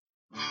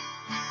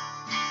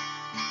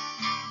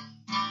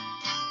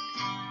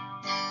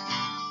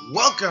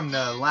Welcome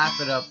to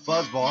Laugh It Up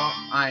Fuzzball.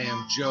 I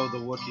am Joe the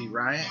Wookiee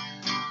Riot.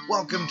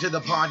 Welcome to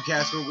the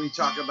podcast where we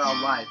talk about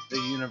life, the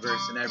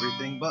universe, and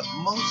everything, but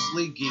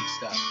mostly geek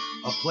stuff.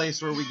 A place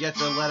where we get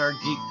to let our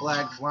geek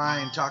flag fly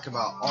and talk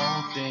about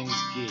all things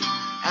geek.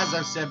 As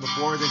I've said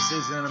before, this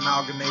isn't an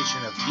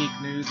amalgamation of geek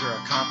news or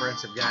a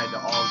comprehensive guide to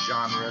all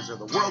genres or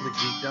the world of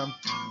geekdom.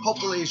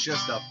 Hopefully it's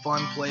just a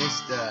fun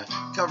place to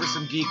cover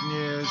some geek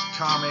news,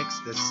 comics,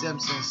 The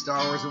Simpsons,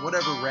 Star Wars, and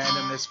whatever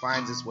randomness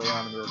finds its way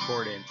onto the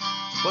recording.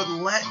 But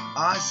let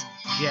us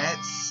get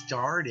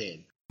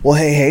started. Well,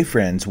 hey,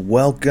 friends.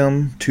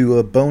 Welcome to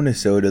a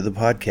bonusode of the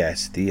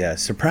podcast. The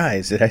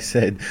surprise that I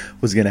said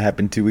was going to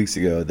happen 2 weeks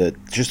ago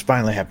that just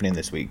finally happening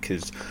this week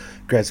because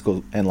grad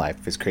school and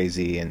life is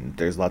crazy and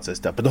there's lots of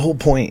stuff. But the whole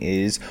point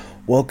is,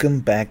 welcome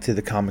back to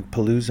the Comic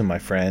Palooza, my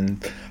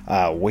friend.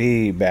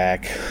 Way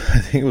back, I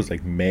think it was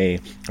like May,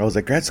 I was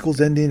like, grad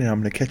school's ending and I'm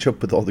going to catch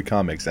up with all the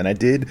comics. And I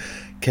did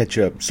catch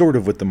up sort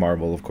of with the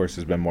Marvel. Of course,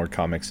 there's been more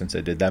comics since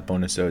I did that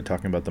bonusode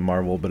talking about the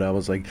Marvel. But I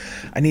was like,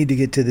 I need to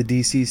get to the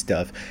DC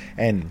stuff.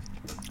 And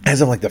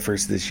as of like the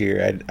first this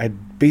year, I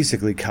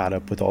basically caught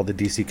up with all the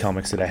DC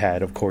comics that I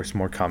had. Of course,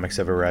 more comics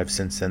have arrived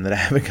since then that I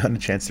haven't gotten a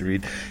chance to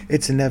read.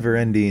 It's a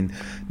never-ending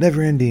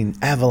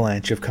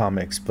avalanche of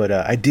comics. But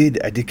I did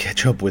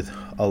catch up with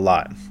a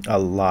lot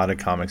of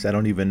comics. I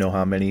don't even know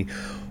how many.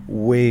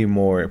 Way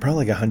more,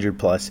 probably like 100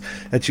 plus.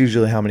 That's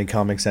usually how many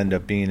comics end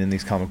up being in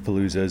these comic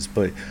paloozas.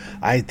 But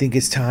I think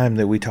it's time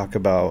that we talk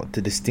about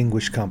the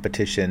distinguished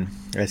competition,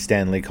 as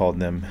Stan Lee called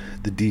them,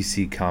 the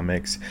DC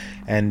comics.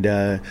 And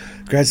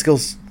grad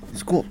school's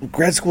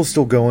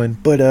still going,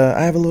 but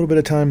I have a little bit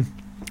of time.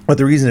 But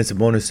the reason it's a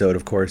bonusode,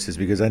 of course, is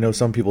because I know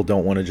some people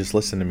don't want to just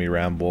listen to me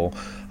ramble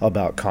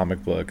about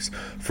comic books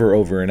for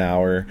over an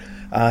hour.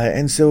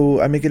 And so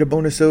I make it a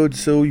bonusode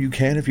so you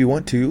can if you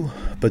want to,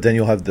 but then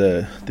you'll have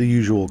the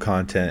usual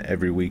content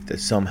every week that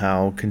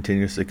somehow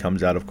continuously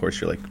comes out. Of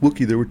course, you're like,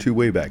 Wookie, there were 2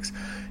 waybacks.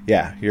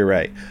 Yeah, you're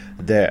right.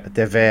 There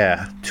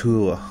were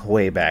 2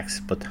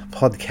 waybacks, but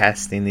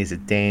podcasting is a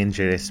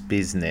dangerous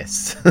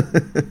business.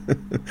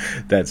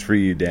 That's for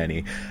you,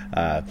 Danny.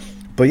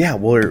 But yeah,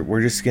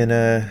 we're just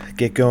gonna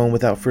get going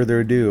without further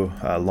ado.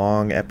 A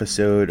long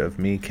episode of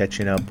me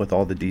catching up with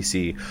all the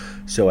DC.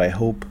 So I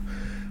hope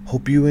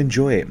you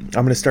enjoy it.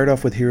 I'm gonna start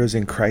off with Heroes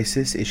in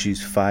Crisis,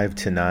 issues 5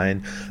 to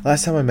 9.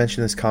 Last time I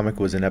mentioned this comic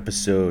was in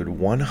episode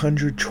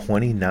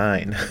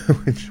 129,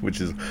 which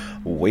is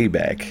way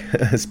back.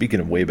 Speaking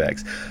of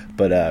waybacks,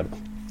 but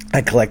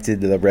I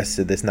collected the rest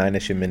of this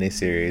 9-issue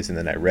miniseries, and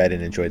then I read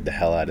and enjoyed the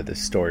hell out of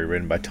this story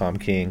written by Tom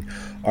King,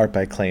 art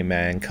by Clay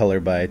Mann,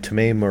 color by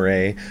Tomei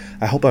Murray.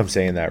 I hope I'm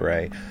saying that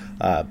right.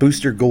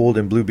 Booster Gold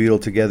and Blue Beetle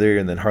together,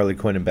 and then Harley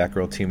Quinn and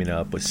Batgirl teaming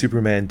up, with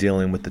Superman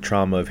dealing with the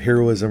trauma of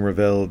heroism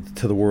revealed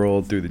to the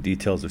world through the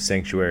details of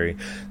Sanctuary.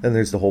 Then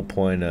there's the whole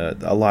point,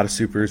 a lot of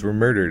supers were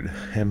murdered,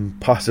 and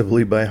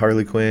possibly by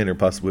Harley Quinn or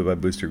possibly by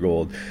Booster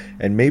Gold,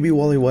 and maybe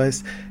Wally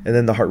West, and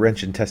then the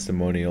heart-wrenching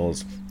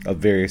testimonials of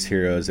various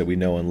heroes that we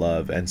know and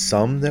love, and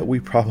some that we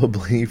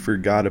probably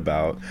forgot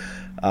about.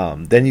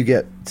 Then you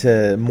get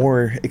to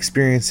more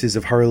experiences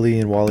of Harley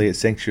and Wally at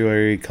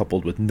Sanctuary,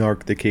 coupled with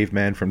Narc the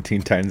Caveman from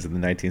Teen Titans in the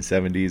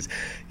 1970s.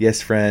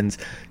 Yes, friends,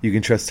 you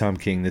can trust Tom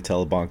King to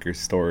tell a bonkers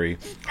story.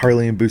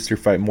 Harley and Booster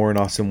fight more in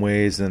awesome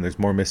ways, and then there's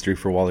more mystery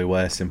for Wally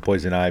West and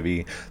Poison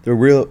Ivy. The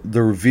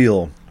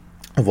reveal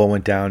of what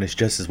went down is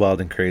just as wild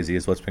and crazy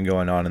as what's been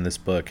going on in this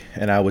book,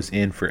 and I was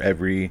in for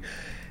every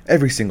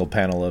single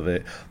panel of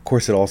it. Of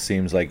course, it all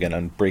seems like an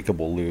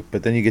unbreakable loop,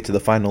 but then you get to the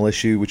final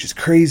issue, which is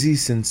crazy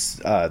since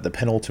the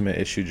penultimate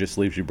issue just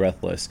leaves you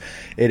breathless.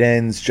 It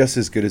ends just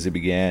as good as it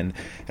began,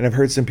 and I've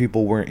heard some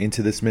people weren't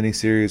into this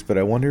miniseries, but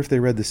I wonder if they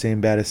read the same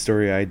baddest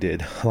story I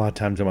did. A lot of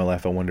times in my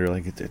life I wonder,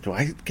 like, do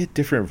I get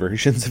different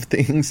versions of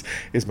things?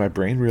 Is my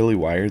brain really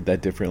wired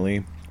that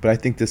differently? But I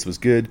think this was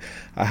good.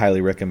 I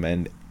highly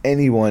recommend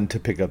anyone to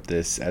pick up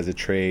this as a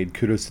trade.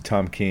 Kudos to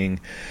Tom King.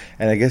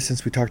 And I guess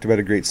since we talked about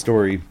a great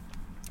story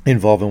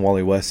involving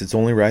Wally West, it's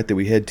only right that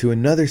we head to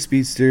another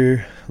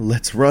speedster.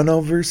 Let's run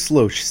over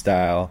Slosh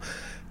style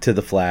to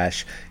The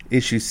Flash,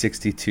 issues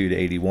 62 to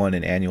 81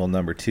 in annual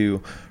number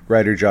 2.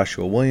 Writer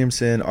Joshua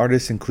Williamson.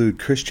 Artists include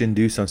Christian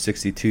Duce on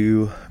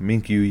 62,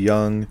 Minkyu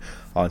Young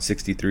on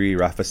 63,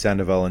 Rafa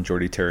Sandoval and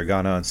Jordi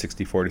Tarragona on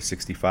 64 to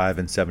 65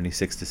 and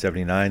 76 to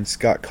 79,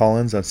 Scott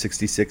Collins on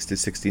 66 to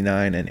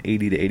 69 and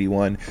 80 to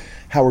 81,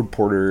 Howard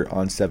Porter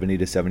on 70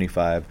 to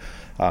 75,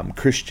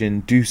 Christian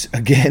Duce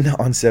again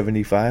on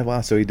 75.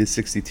 Wow, so he did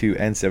 62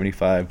 and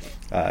 75.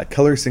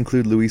 Colors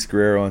include Luis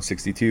Guerrero on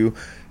 62,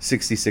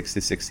 66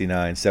 to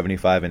 69,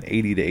 75 and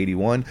 80 to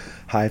 81.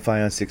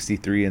 Hi-Fi on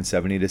 63 and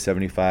 70 to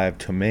 75.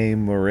 Tomei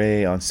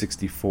Murray on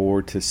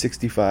 64 to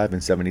 65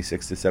 and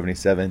 76 to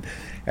 77.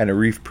 And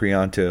Arif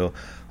Prianto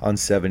on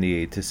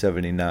 78 to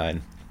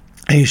 79.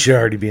 you should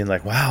already be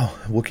like, wow,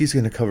 Wookiee's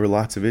going to cover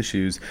lots of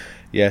issues.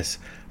 Yes,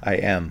 I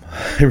am.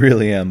 I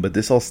really am. But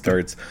this all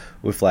starts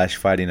with Flash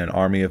fighting an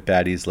army of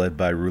baddies led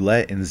by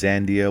Roulette and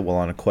Zandia while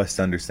on a quest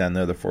to understand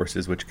the other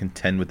forces which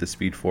contend with the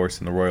Speed Force,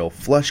 and the Royal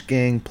Flush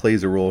Gang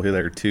plays a role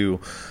here too.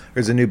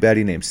 There's a new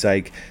baddie named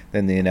Psyche,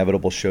 then the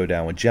inevitable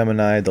showdown with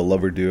Gemini, the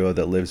lover duo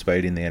that lives by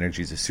eating the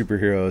energies of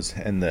superheroes,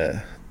 and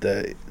the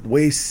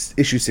way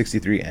issue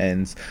 63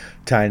 ends,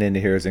 tying into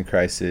Heroes in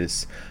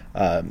Crisis,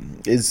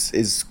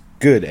 is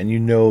good, and you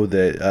know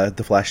that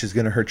the Flash is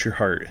going to hurt your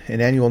heart.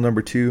 In annual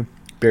number 2,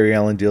 Barry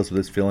Allen deals with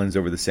his feelings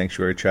over the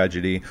Sanctuary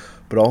tragedy,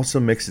 but also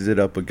mixes it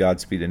up with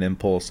Godspeed and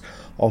Impulse.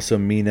 Also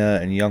Mina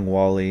and Young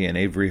Wally and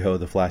Avery Ho,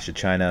 the Flash of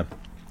China.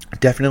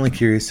 Definitely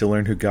curious to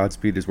learn who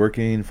Godspeed is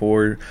working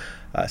for,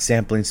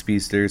 sampling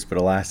speedsters, but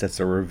alas,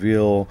 that's a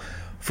reveal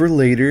for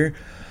later.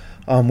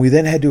 We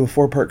then head to a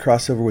 4-part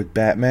crossover with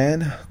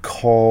Batman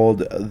called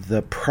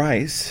The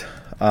Price.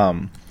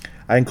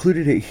 I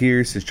included it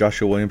here since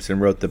Joshua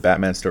Williamson wrote the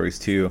Batman stories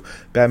too.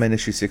 Batman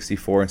issue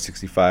 64 and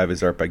 65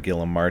 is art by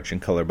Gillen March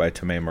and color by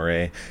Tomei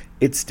Moret.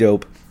 It's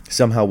dope.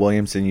 Somehow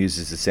Williamson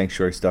uses the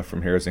Sanctuary stuff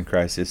from Heroes in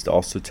Crisis to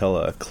also tell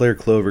a Claire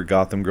Clover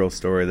Gotham Girl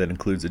story that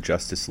includes a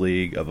Justice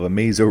League of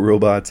Amazo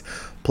robots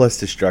plus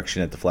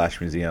destruction at the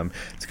Flash Museum.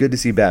 It's good to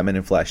see Batman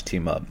and Flash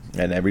team up,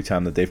 and every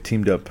time that they've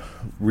teamed up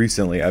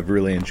recently, I've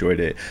really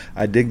enjoyed it.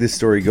 I dig this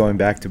story going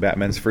back to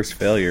Batman's first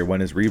failure when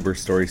his Rebirth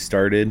story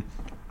started.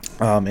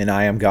 In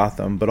I Am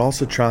Gotham, but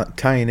also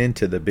tying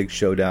into the big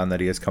showdown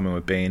that he has coming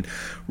with Bane.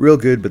 Real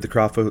good, but the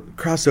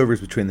crossovers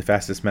between the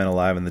Fastest Man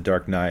Alive and the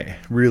Dark Knight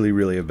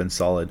really have been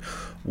solid.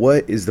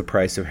 What is the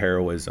price of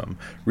heroism?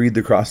 Read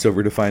the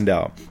crossover to find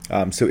out.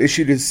 So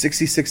issue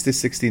 66 to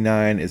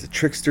 69 is a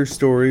trickster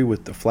story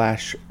with the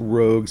Flash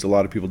rogues a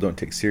lot of people don't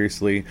take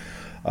seriously.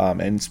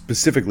 And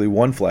specifically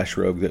one Flash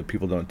rogue that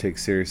people don't take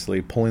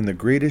seriously, pulling the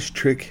greatest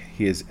trick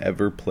he has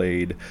ever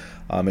played.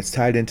 It's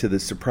tied into the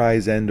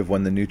surprise end of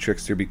when the new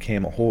trickster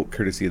became a Hulk,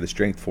 courtesy of the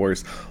Strength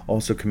Force.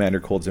 Also Commander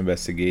Cold's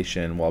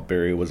investigation while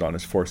Barry was on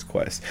his Force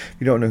quest. If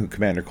you don't know who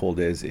Commander Cold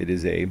is, it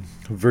is a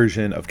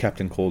version of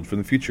Captain Cold from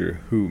the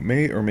future who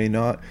may or may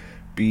not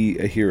be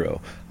a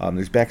hero.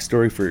 There's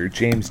backstory for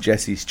James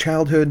Jesse's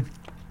childhood,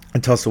 a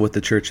tussle with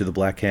the Church of the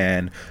Black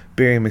Hand,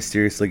 Barry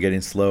mysteriously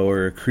getting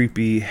slower,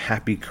 creepy,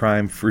 happy,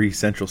 crime-free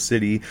Central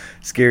City,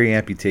 scary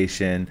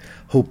amputation,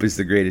 Hope is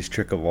the greatest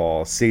trick of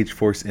all, Sage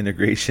Force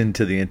integration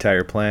to the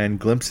entire plan,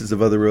 glimpses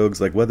of other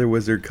rogues like Weather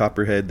Wizard,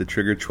 Copperhead, the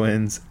Trigger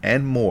Twins,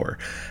 and more.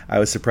 I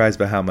was surprised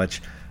by how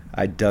much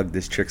I dug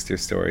this trickster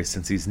story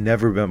since he's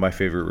never been my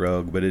favorite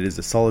rogue, but it is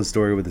a solid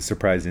story with a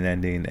surprising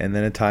ending and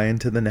then a tie-in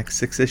to the next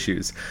 6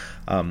 issues.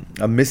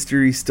 A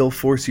mystery still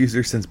Force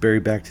user sends Barry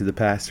back to the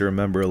past to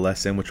remember a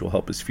lesson which will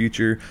help his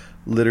future,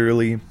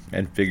 literally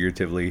and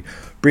figuratively.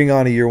 Bring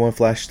on a Year 1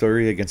 Flash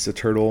story against the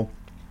Turtle,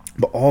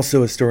 but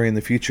also a story in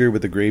the future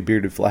with the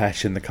gray-bearded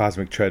Flash and the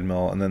cosmic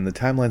treadmill, and then the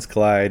timelines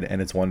collide,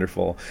 and it's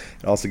wonderful.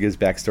 It also gives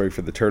backstory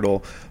for the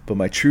Turtle, but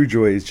my true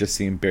joy is just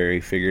seeing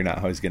Barry figuring out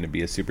how he's going to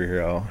be a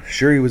superhero.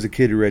 Sure, he was a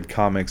kid who read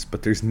comics,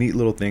 but there's neat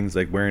little things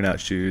like wearing out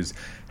shoes,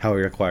 how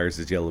he acquires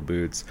his yellow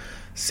boots.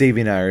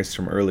 Saving Iris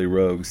from early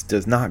rogues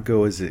does not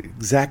go as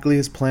exactly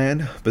as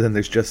planned, but then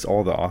there's just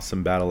all the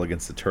awesome battle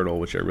against the Turtle,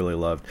 which I really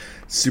loved.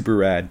 Super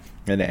rad,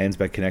 and it ends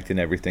by connecting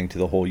everything to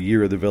the whole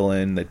Year of the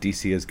Villain that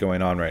DC is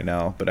going on right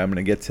now, but I'm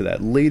going to get to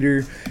that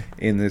later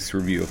in this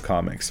review of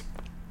comics.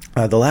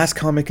 The last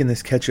comic in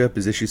this catch-up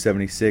is issue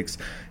 76,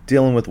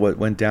 dealing with what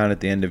went down at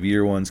the end of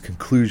Year 1's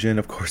conclusion.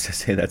 Of course, I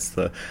say that's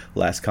the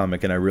last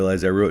comic, and I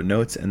realized I wrote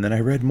notes, and then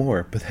I read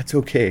more, but that's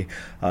okay.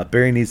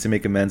 Barry needs to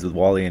make amends with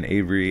Wally and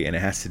Avery, and it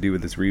has to do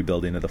with this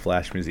rebuilding of the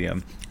Flash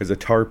Museum. There's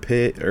Tar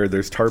Pit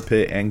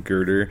and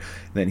Girder,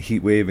 and then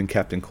Heatwave and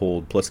Captain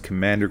Cold, plus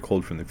Commander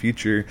Cold from the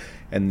future,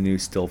 and the new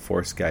Still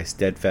Force guy,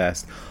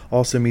 Steadfast.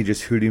 Also me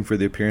just hooting for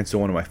the appearance of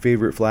one of my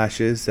favorite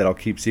Flashes that I'll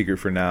keep secret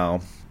for now,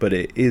 but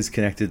it is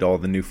connected to all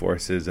the new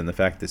forces and the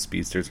fact that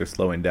speedsters are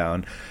slowing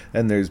down.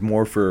 And there's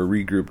more for a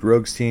regrouped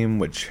Rogues team,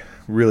 which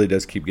really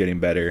does keep getting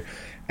better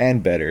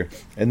and better.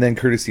 And then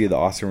courtesy of the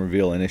awesome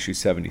reveal in issue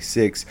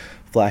 76,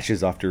 Flash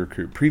is off to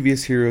recruit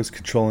previous heroes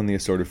controlling the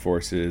assorted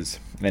forces,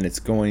 and it's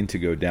going to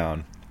go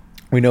down.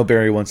 We know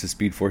Barry wants the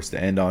Speed Force to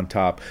end on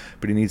top,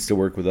 but he needs to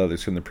work with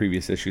others from the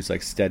previous issues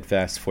like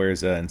Steadfast,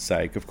 Fuerza, and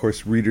Psyche. Of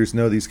course, readers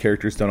know these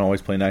characters don't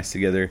always play nice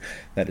together.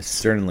 That is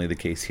certainly the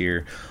case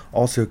here.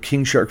 Also,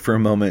 King Shark for a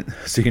moment,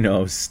 so you know I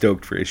was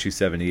stoked for issue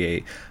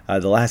 78.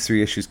 The last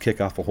 3 issues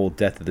kick off a whole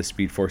Death of the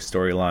Speed Force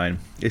storyline.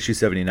 Issue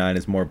 79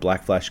 is more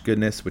Black Flash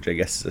goodness, which I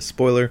guess is a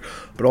spoiler,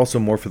 but also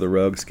more for the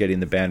Rogues getting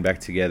the band back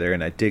together,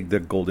 and I dig the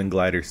Golden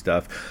Glider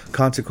stuff.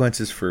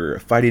 Consequences for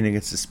fighting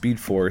against the Speed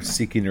Force,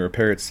 seeking to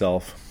repair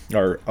itself,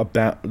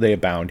 they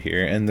abound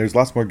here, and there's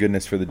lots more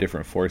goodness for the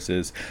different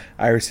forces.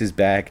 Iris is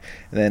back,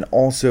 and then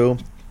also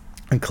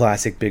A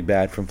classic big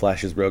bad from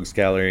Flash's Rogues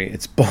Gallery.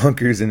 It's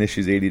bonkers in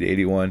issues 80 to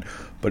 81,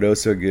 but oh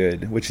so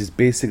good, which is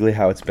basically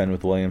how it's been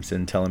with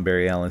Williamson telling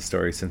Barry Allen's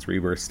story since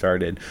Rebirth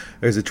started.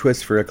 There's a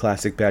twist for a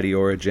classic baddie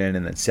origin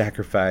and then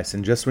sacrifice,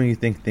 and just when you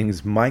think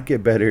things might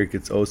get better, it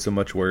gets oh so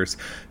much worse,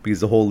 because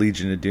the whole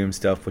Legion of Doom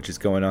stuff, which is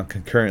going on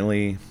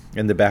concurrently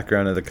in the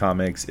background of the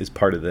comics, is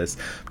part of this.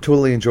 I'm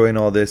totally enjoying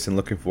all this and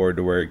looking forward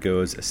to where it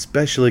goes,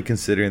 especially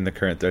considering the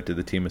current threat to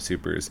the team of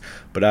supers.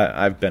 But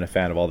I've been a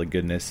fan of all the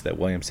goodness that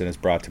Williamson has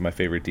brought to my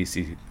favorite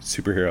DC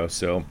superhero,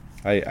 so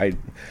I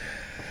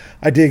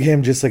dig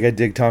him just like I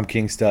dig Tom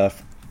King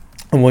stuff.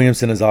 And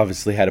Williamson has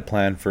obviously had a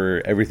plan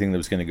for everything that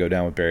was going to go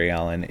down with Barry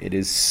Allen. It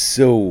is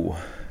so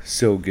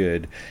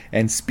good.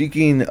 And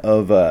speaking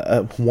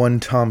of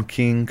one Tom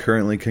King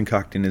currently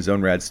concocting his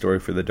own rad story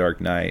for The Dark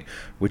Knight,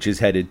 which is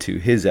headed to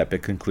his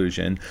epic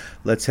conclusion,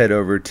 let's head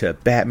over to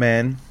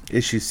Batman,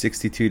 issues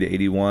 62 to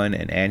 81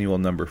 and annual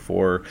number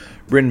 4,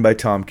 written by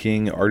Tom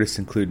King. Artists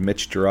include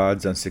Mitch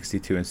Gerads on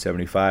 62 and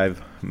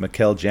 75,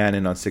 Mikel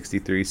Janin on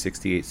 63,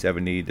 68,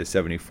 70 to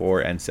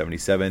 74 and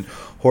 77,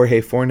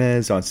 Jorge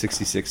Fornes on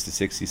 66 to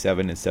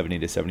 67 and 70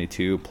 to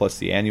 72, plus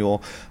the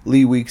annual,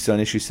 Lee Weeks on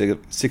issue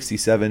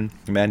 67,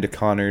 Amanda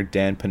Connor,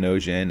 Dan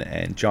Panosian,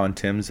 and John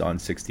Timms on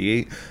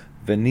 68,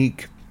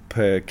 Vanek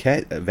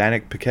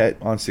Paquette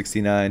on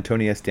 69,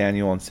 Tony S.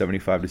 Daniel on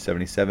 75 to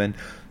 77,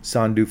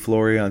 Sandu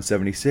Flory on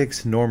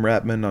 76, Norm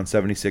Rapman on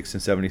 76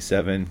 and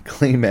 77,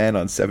 Clayman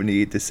on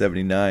 78 to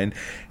 79,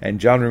 and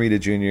John Romita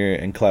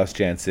Jr. and Klaus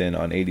Janson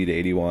on 80 to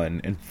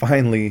 81, and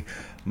finally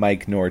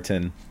Mike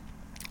Norton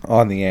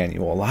on the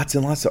annual. Lots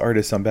and lots of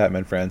artists on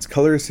Batman Friends.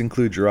 Colorists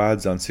include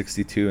Gerads on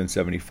 62 and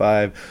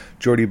 75,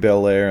 Jordi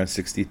Belair on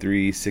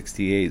 63,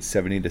 68,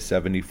 70 to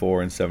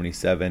 74 and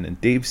 77, and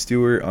Dave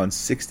Stewart on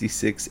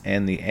 66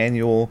 and the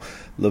annual,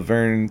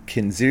 Laverne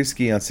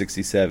Kinzierski on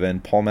 67,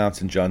 Paul Mounts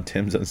and John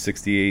Timms on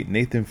 68,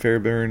 Nathan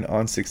Fairburn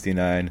on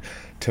 69,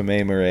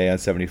 Tomei Murray on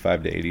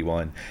 75 to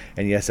 81.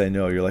 And yes, I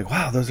know you're like,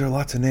 wow, those are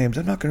lots of names.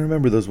 I'm not going to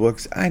remember those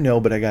books. I know,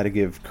 but I got to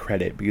give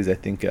credit because I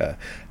think the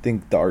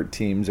art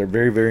teams are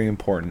very, very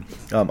important.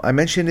 I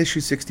mentioned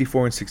issues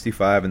 64 and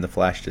 65 in the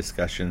Flash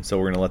discussion, so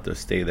we're going to let those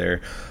stay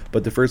there.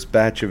 But the first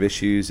batch of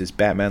issues is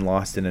Batman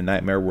Lost in a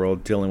Nightmare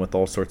World, dealing with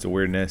all sorts of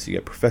weirdness. You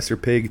get Professor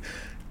Pig,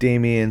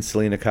 Damian,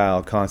 Selena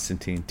Kyle,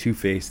 Constantine,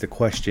 Two-Face, The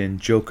Question,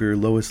 Joker,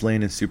 Lois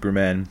Lane, and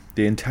Superman.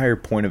 The entire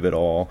point of it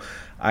all,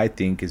 I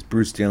think, is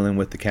Bruce dealing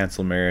with the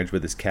canceled marriage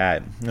with his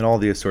cat and all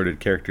the assorted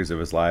characters of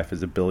his life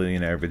as a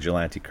billionaire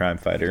vigilante crime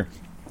fighter.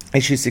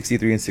 Issues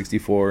 63 and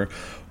 64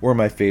 were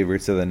my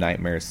favorites of the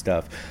Nightmare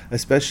stuff,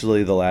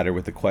 especially the latter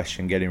with The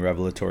Question getting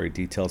revelatory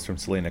details from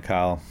Selena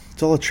Kyle.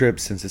 It's all a trip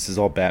since this is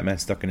all Batman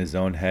stuck in his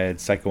own head,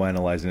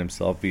 psychoanalyzing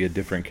himself via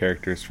different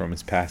characters from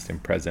his past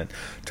and present.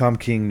 Tom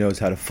King knows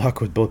how to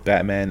fuck with both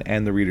Batman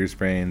and the reader's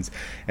brains,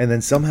 and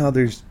then somehow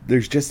there's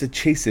just a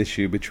chase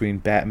issue between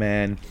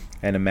Batman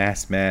and a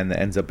masked man that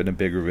ends up in a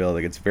big reveal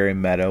that gets very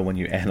meta when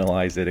you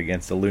analyze it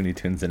against a Looney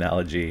Tunes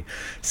analogy.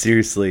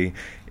 Seriously,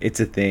 it's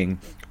a thing,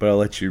 but I'll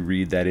let you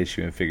read that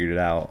issue and figure it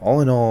out.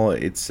 All in all,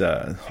 it's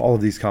all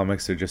of these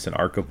comics are just an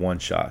arc of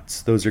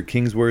one-shots. Those are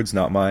King's words,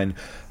 not mine.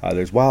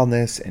 There's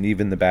wildness, and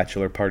even the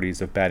bachelor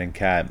parties of Bat and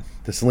Cat.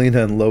 The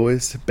Selena and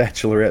Lois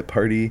bachelorette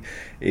party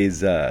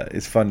is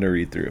fun to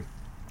read through.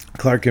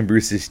 Clark and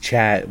Bruce's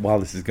chat while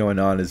this is going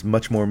on is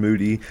much more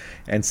moody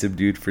and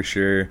subdued for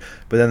sure,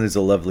 but then there's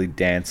a lovely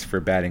dance for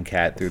Bat and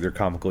Cat through their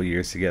comical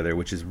years together,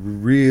 which is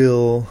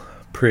real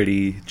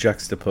pretty,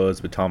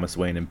 juxtaposed with Thomas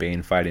Wayne and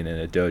Bane fighting in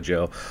a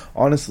dojo.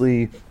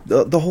 Honestly,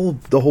 the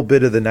whole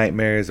bit of the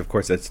nightmares, of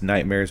course that's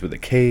nightmares with a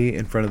K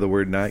in front of the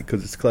word night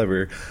because it's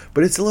clever,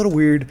 but it's a little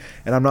weird,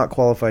 and I'm not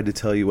qualified to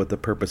tell you what the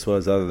purpose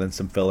was other than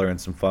some filler and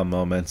some fun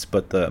moments,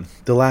 but the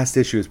last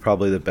issue is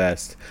probably the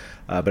best.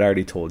 But I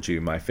already told you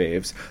my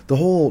faves. The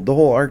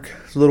whole arc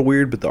is a little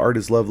weird, but the art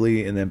is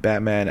lovely. And then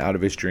Batman out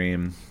of his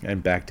dream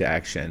and back to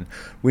action.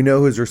 We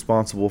know who's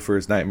responsible for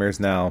his nightmares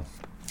now.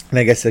 And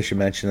I guess I should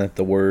mention that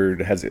the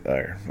word has,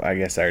 or I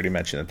guess I already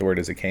mentioned that the word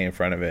has a K in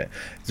front of it.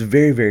 It's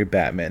very, very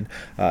Batman.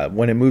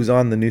 When it moves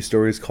on, the new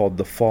story is called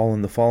The Fall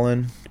and the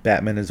Fallen.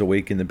 Batman is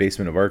awake in the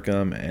basement of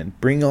Arkham and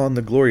bring on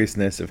the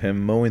gloriousness of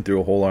him mowing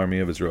through a whole army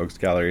of his rogues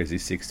gallery as he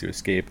seeks to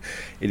escape.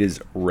 It is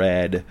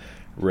rad,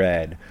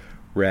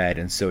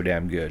 and so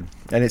damn good.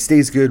 And it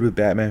stays good with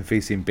Batman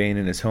facing Bane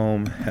in his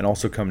home and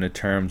also coming to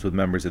terms with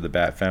members of the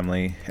Bat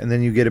family. And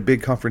then you get a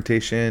big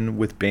confrontation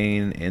with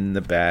Bane in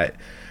the Bat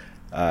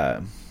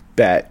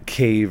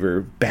cave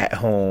or Bat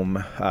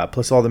home,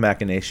 plus all the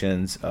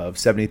machinations of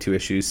 72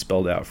 issues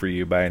spelled out for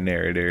you by a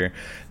narrator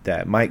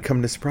that might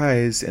come to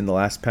surprise in the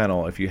last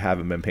panel if you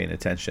haven't been paying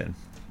attention.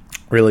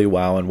 Really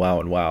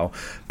wow.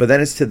 But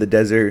then it's to the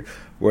desert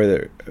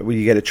where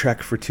you get a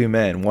trek for two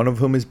men, one of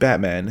whom is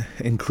Batman,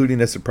 including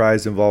a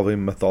surprise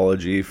involving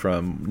mythology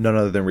from none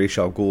other than Ra's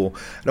al Ghul.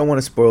 I don't want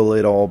to spoil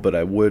it all, but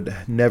I would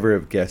never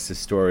have guessed the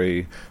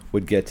story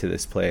would get to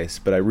this place,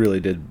 but I really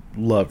did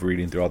love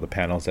reading through all the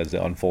panels as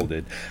it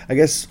unfolded. I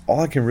guess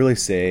all I can really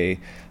say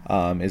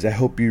is I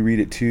hope you read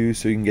it too,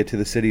 so you can get to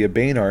the City of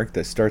Bane arc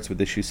that starts with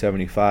issue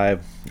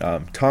 75.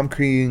 Tom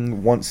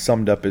King once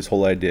summed up his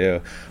whole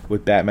idea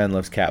with Batman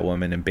loves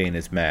Catwoman and Bane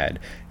is mad,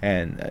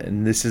 and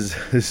this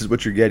is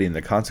what you're getting.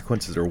 The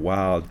consequences are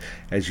wild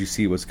as you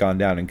see what's gone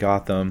down in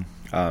Gotham.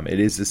 It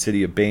is the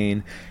city of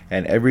Bane,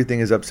 and everything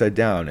is upside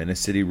down in a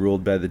city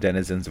ruled by the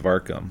denizens of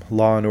Arkham.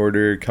 Law and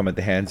order come at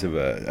the hands of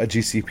a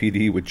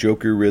GCPD with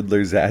Joker,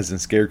 Riddler, Zaz, and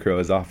Scarecrow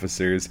as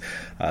officers.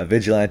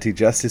 Vigilante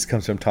justice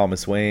comes from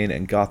Thomas Wayne,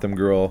 and Gotham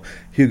Girl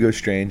Hugo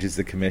Strange is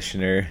the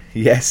commissioner.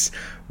 Yes,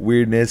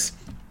 weirdness.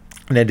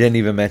 And I didn't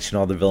even mention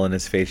all the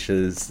villainous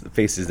faces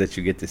that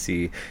you get to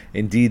see.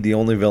 Indeed, the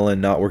only villain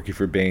not working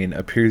for Bane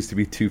appears to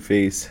be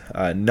Two-Face.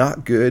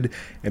 Not good,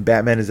 and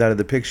Batman is out of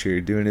the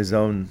picture, doing his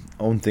own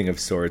thing of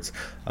sorts.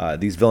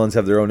 These villains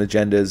have their own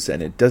agendas,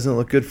 and it doesn't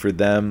look good for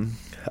them.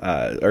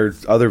 Or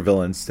other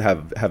villains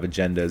have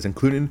agendas,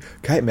 including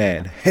Kite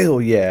Man.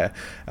 Hell yeah!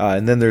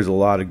 And then there's a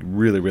lot of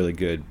really, really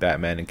good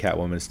Batman and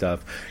Catwoman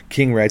stuff.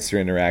 King writes their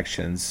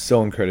interactions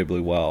so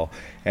incredibly well.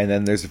 And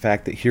then there's the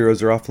fact that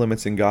heroes are off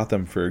limits in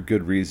Gotham for a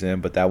good reason,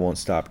 but that won't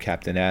stop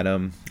Captain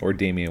Atom or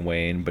Damian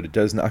Wayne. But it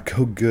does not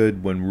go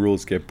good when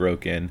rules get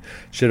broken.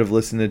 Should have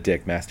listened to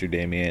Dick, Master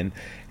Damian.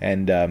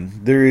 And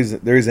there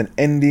is an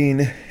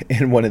ending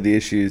in one of the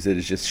issues that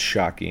is just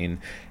shocking,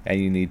 and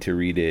you need to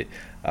read it.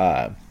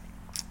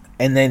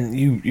 And then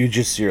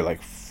you're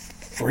like,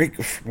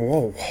 freak,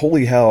 whoa,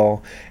 holy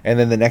hell. And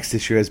then the next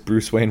issue has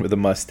Bruce Wayne with a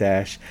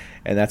mustache.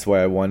 And that's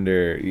why I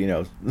wonder,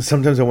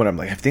 sometimes I wonder, I'm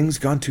like, have things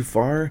gone too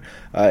far?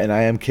 And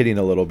I am kidding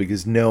a little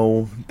because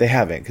no, they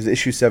haven't. Because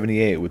issue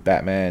 78 with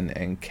Batman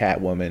and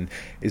Catwoman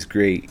is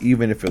great,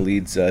 even if it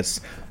leads us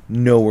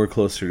nowhere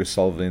closer to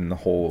solving the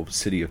whole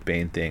City of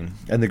Bane thing.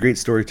 And the great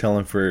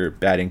storytelling for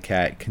Bat and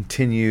Cat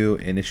continue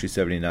in issue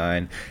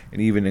 79,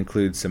 and even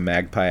includes some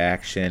magpie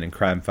action and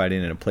crime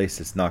fighting in a place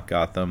that's not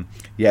Gotham.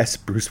 Yes,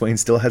 Bruce Wayne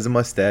still has a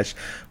mustache,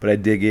 but I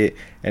dig it.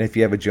 And if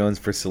you have a Jones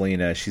for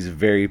Selina, she's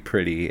very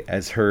pretty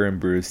as her and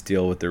Bruce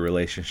deal with their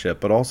relationship,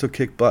 but also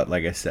kick butt,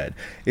 like I said.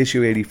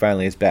 Issue 80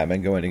 finally is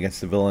Batman going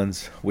against the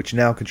villains, which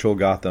now control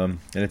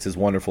Gotham, and it's as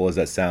wonderful as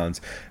that sounds.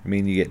 I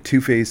mean, you get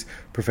Two-Face,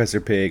 Professor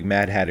Pig,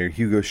 Mad Hatter,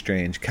 Hugo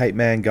Strange, Kite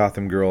Man,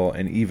 Gotham Girl,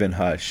 and even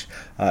Hush.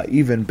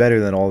 Even better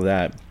than all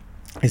that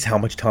is how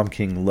much Tom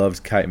King loves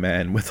Kite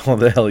Man with all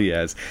the hell he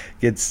has.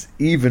 Gets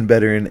even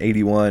better in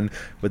 81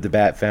 with the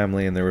Bat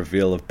family and the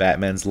reveal of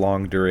Batman's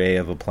long durée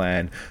of a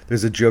plan.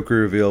 There's a Joker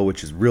reveal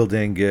which is real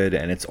dang good,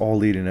 and it's all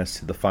leading us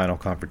to the final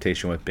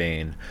confrontation with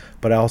Bane.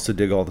 But I also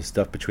dig all the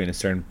stuff between a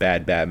certain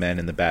bad Batman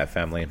and the Bat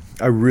family.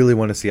 I really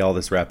want to see how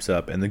this wraps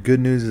up, and the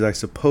good news is, I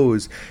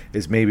suppose,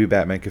 is maybe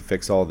Batman could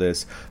fix all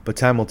this, but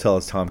time will tell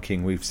as Tom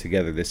King weaves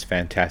together this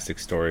fantastic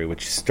story,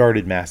 which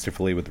started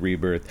masterfully with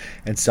Rebirth,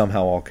 and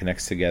somehow all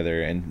connects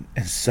together, and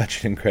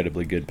such an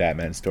incredibly good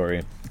Batman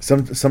story.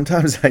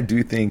 Sometimes I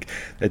do think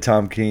that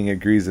Tom King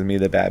agrees with me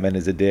that Batman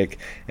is a dick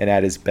and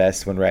at his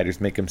best when writers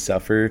make him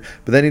suffer,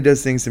 but then he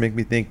does things to make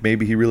me think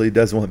maybe he really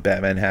does want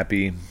Batman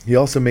happy. He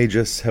also may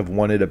just have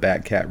wanted a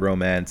Bat-Cat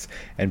romance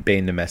and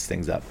Bane to mess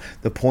things up.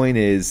 The point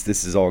is,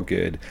 this is all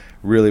good,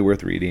 really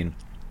worth reading.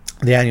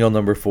 The annual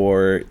number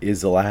 4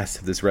 is the last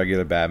of this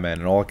regular Batman,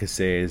 and all I can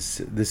say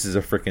is this is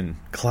a freaking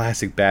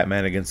classic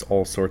Batman against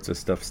all sorts of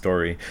stuff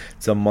story.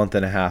 It's a month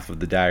and a half of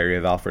the diary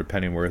of Alfred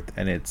Pennyworth,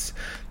 and it's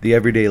the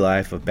everyday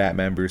life of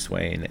Batman Bruce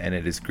Wayne, and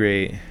it is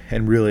great.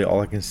 And really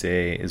all I can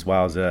say is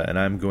wowza, and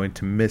I'm going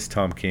to miss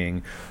Tom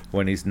King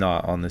when he's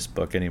not on this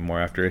book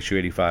anymore after issue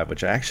 85,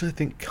 which I actually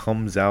think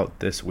comes out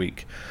this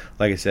week.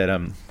 Like I said,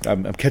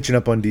 I'm catching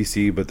up on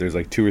DC, but there's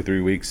like 2 or 3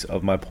 weeks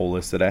of my pull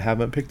list that I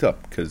haven't picked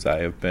up because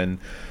I have been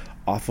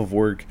off of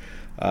work,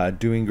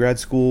 doing grad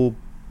school,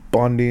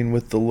 bonding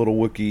with the little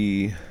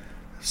Wookiee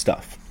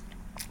stuff.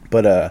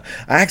 But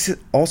I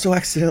also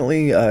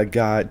accidentally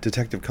got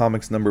Detective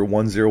Comics number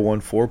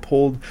 1014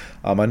 pulled.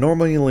 I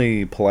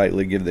normally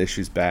politely give the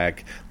issues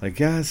back. Like,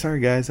 yeah,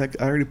 sorry guys, I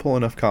already pull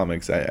enough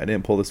comics. I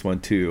didn't pull this one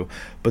too.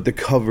 But the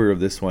cover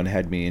of this one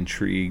had me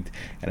intrigued,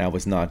 and I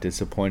was not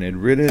disappointed.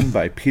 Written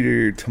by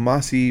Peter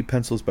Tomasi,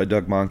 pencils by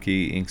Doug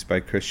Mahnke, inks by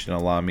Christian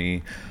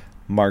Alamy,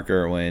 Mark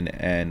Irwin,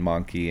 and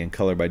Mahnke, and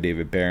color by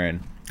David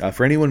Barron.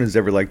 For anyone who's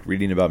ever liked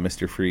reading about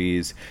Mr.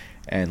 Freeze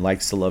and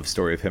likes the love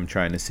story of him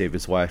trying to save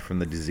his wife from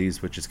the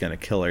disease which is going to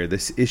kill her,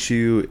 this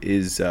issue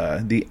is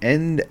the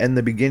end and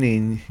the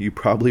beginning you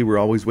probably were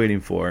always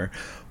waiting for.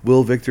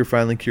 Will Victor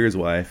finally cure his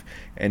wife?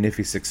 And if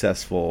he's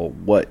successful,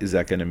 what is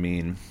that going to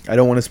mean? I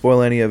don't want to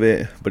spoil any of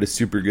it, but it's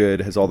super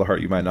good. Has all the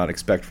heart you might not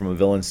expect from a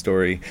villain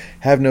story.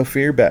 Have no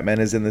fear, Batman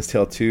is in this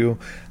tale too.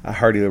 I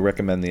heartily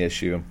recommend the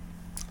issue.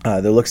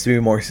 There looks to be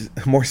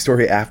more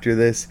story after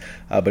this,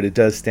 but it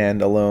does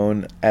stand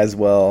alone as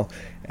well.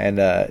 And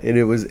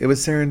it was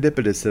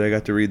serendipitous that I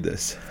got to read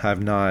this.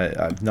 I've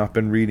not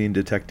been reading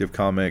Detective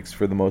Comics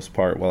for the most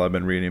part while I've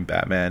been reading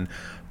Batman,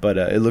 but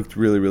it looked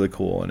really, really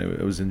cool, and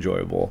it was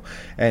enjoyable.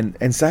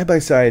 And side by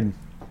side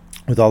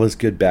with all this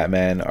good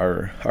Batman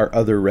are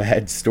other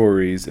rad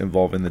stories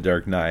involving the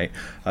Dark Knight.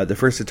 The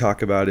first to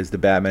talk about is The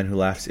Batman Who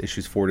Laughs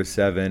issues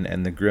 4-7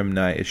 and The Grim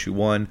Knight issue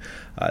 1.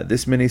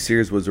 This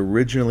miniseries was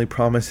originally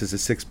promised as a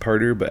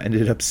 6-parter, but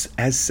ended up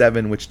as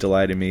 7, which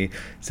delighted me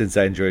since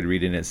I enjoyed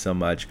reading it so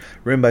much.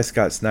 Written by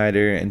Scott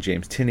Snyder and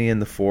James Tynion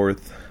the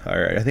fourth.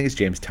 Or I think it's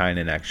James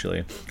Tynion,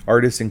 actually.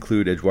 Artists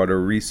include Eduardo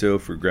Risso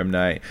for Grim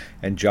Knight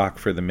and Jock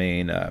for the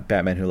main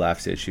Batman Who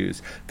Laughs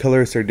issues.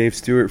 Colorists are Dave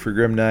Stewart for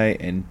Grim Knight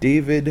and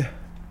David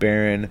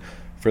Barron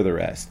for the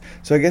rest.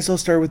 So I guess I'll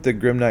start with the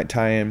Grim Knight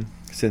tie-in,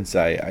 since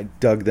I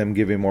dug them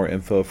giving more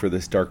info for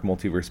this dark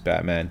multiverse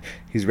Batman.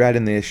 He's rad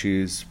in the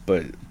issues,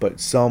 but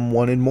some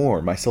wanted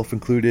more, myself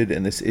included,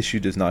 and this issue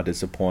does not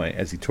disappoint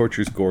as he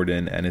tortures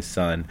Gordon and his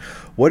son.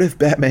 What if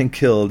Batman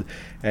killed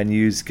and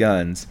used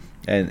guns?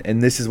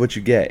 And this is what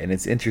you get, and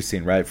it's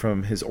interesting, right?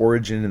 From his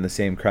origin in the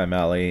same crime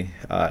alley.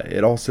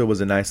 It also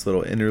was a nice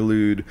little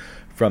interlude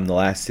from the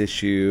last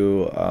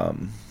issue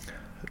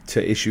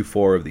to issue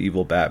 4 of the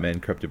evil Batman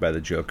corrupted by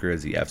the Joker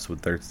as he F's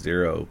with Earth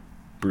Zero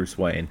Bruce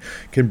Wayne.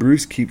 Can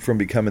Bruce keep from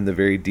becoming the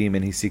very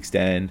demon he seeks to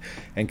end,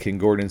 and can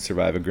Gordon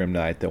survive a grim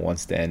night that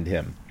wants to end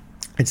him?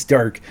 It's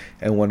dark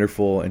and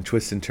wonderful and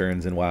twists and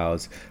turns and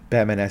wows.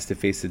 Batman has to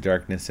face the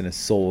darkness in his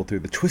soul through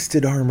the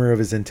twisted armor of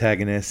his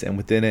antagonist, and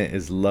within it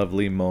is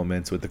lovely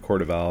moments with the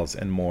Court of Owls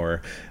and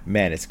more.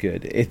 Man, it's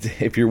good.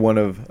 If you're one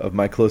of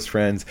my close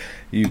friends,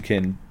 you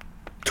can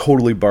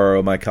totally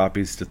borrow my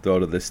copies to throw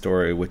to this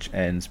story, which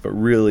ends but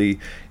really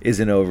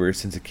isn't over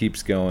since it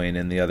keeps going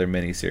in the other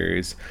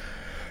miniseries.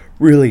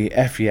 Really,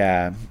 F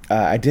yeah.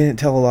 I didn't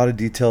tell a lot of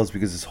details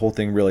because this whole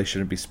thing really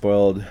shouldn't be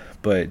spoiled,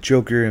 but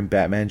Joker and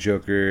Batman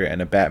Joker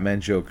and a Batman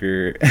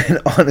Joker, and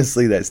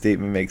honestly that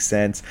statement makes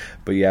sense,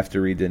 but you have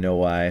to read to know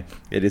why.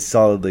 It is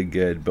solidly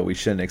good, but we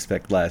shouldn't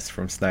expect less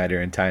from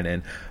Snyder and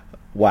Tynion.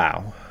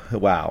 Wow.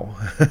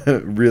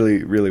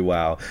 Really, really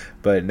wow.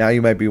 But now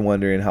you might be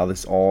wondering how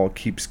this all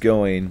keeps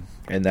going,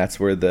 and that's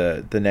where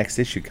the next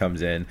issue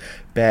comes in.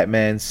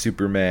 Batman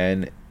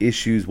Superman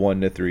issues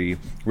 1-3,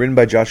 written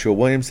by Joshua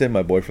Williamson,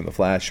 my boy from The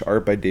Flash,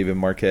 art by David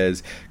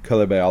Marquez,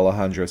 color by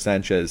Alejandro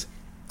Sanchez.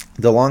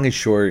 The long and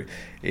short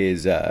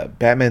is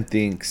Batman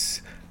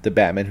thinks the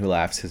Batman Who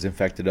Laughs has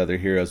infected other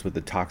heroes with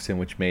the toxin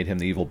which made him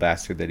the evil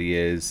bastard that he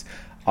is,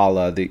 a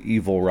la the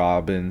evil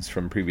Robins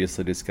from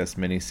previously discussed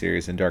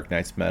miniseries and Dark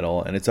Knight's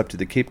Metal, and it's up to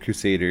the Cape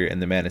Crusader and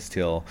the Man of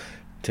Steel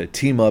to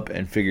team up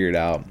and figure it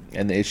out.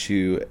 And the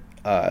issue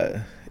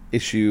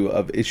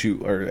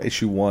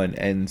 1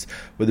 ends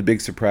with a big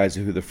surprise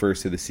of who the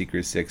first of the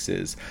Secret Six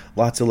is.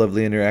 Lots of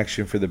lovely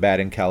interaction for the Bat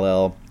and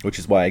Kal-El, which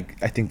is why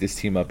I think this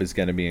team up is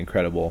going to be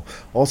incredible.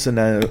 Also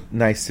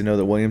nice to know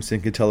that Williamson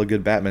could tell a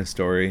good Batman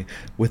story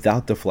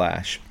without the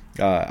Flash.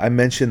 I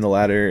mentioned the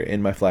latter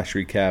in my Flash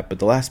recap, but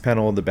the last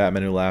panel of The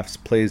Batman Who Laughs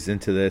plays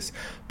into this.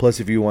 Plus,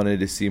 if you wanted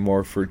to see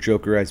more for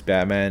Jokerized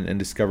Batman and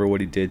discover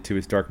what he did to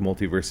his Dark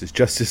Multiverse's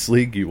Justice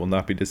League, you will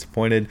not be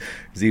disappointed.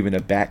 There's even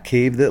a Bat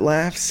Cave that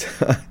laughs.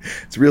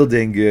 It's real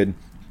dang good.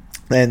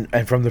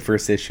 And from the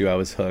first issue, I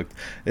was hooked.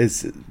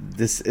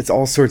 It's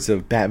all sorts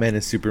of Batman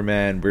and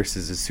Superman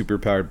versus a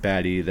superpowered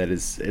baddie.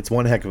 It's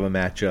one heck of a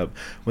matchup.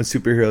 When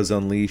superheroes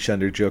unleash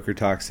under Joker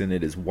Toxin,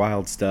 it is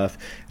wild stuff.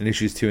 And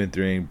issues 2 and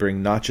 3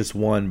 bring not just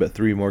 1, but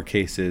 3 more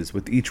cases,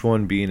 with each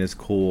one being as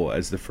cool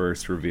as the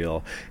first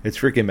reveal. It's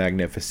freaking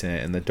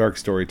magnificent, and the dark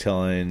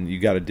storytelling, you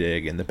gotta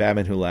dig. And the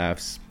Batman Who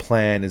Laughs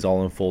plan is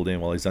all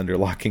unfolding while he's under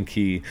lock and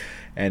key.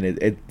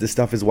 And the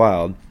stuff is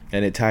wild.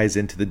 And it ties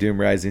into the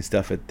Doom Rising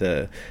stuff at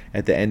the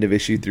end of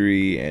issue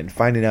 3, and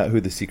finding out who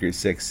the Secret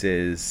Six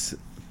is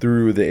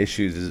through the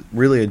issues is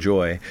really a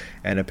joy.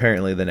 And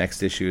apparently the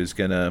next issue is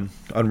gonna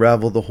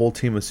unravel the whole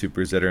team of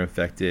supers that are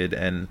infected.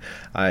 And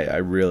I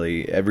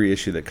really, every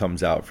issue that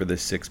comes out for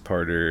this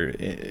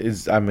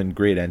 6-parter I'm in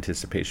great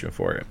anticipation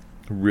for it.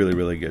 Really,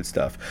 really good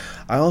stuff.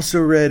 I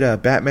also read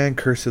Batman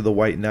Curse of the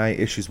White Knight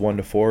issues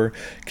 1-4,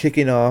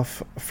 kicking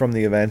off from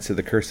the events of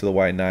the Curse of the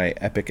White Knight,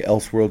 epic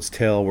Elseworlds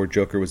tale where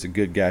Joker was a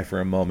good guy for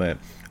a moment,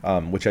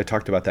 which I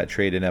talked about that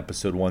trade in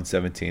episode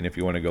 117 if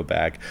you want to go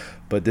back.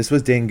 But this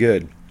was dang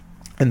good.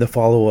 And the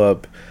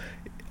follow-up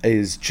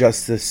is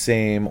just the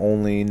same,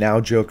 only now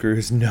Joker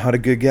is not a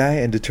good guy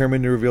and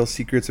determined to reveal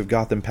secrets of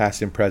Gotham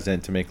past and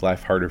present to make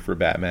life harder for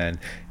Batman,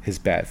 his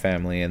Bat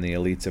family, and the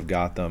elites of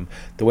Gotham.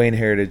 The Wayne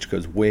heritage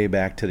goes way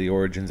back to the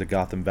origins of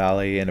Gotham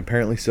Valley, and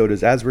apparently so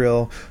does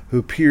Azrael, who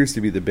appears to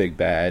be the big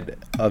bad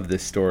of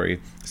this story.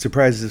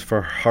 Surprises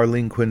for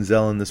Harleen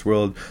Quinzel in this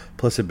world,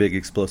 plus a big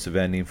explosive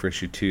ending for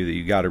issue 2 that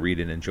you gotta read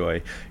and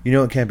enjoy. You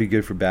know it can't be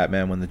good for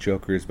Batman when the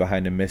Joker is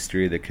behind a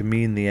mystery that could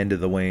mean the end of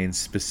the Waynes,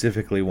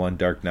 specifically one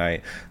Dark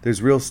Knight.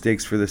 There's real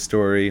stakes for this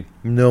story.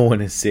 No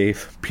one is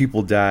safe.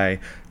 People die.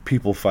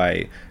 People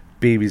fight.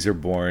 babies are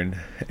born,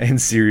 and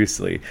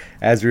seriously,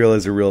 Azrael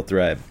is a real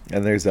threat,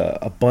 and there's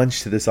a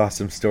bunch to this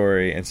awesome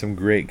story and some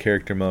great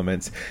character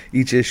moments.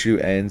 Each issue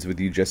ends with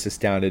you just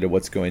astounded at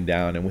what's going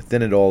down, and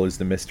within it all is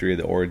the mystery of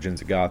the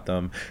origins of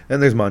Gotham.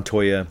 And there's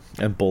Montoya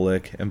and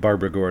Bullock and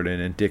Barbara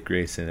Gordon and Dick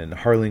Grayson and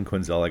Harleen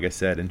Quinzel, like I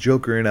said, and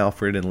Joker and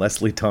Alfred and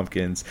Leslie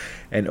Tompkins,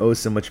 and oh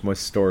so much more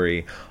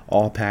story,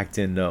 all packed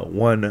in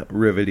one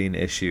riveting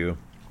issue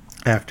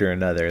after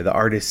another. The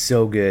art is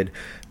so good,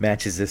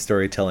 matches the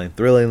storytelling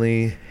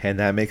thrillingly, and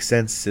that makes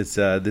sense. It's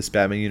this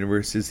Batman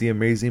universe is the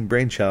amazing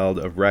brainchild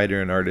of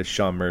writer and artist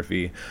Sean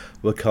Murphy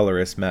with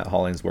colorist Matt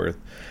Hollingsworth.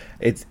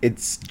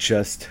 It's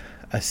just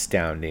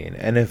astounding.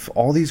 And if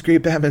all these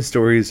great Batman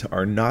stories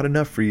are not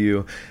enough for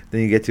you,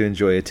 then you get to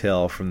enjoy a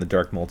tale from the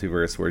dark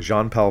multiverse where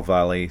Jean-Paul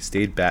Valley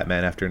stayed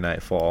Batman after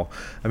Nightfall.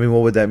 I mean,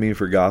 what would that mean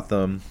for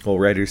Gotham? Well,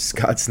 writers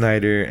Scott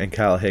Snyder and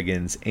Kyle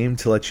Higgins aim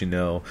to let you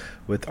know,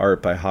 with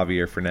art by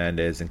Javier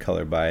Fernandez and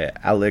color by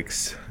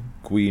Alex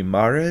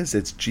Guimarães.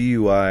 It's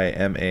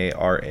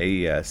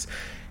Guimares.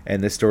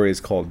 And this story is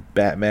called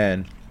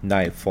Batman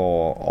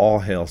Nightfall, All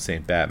Hail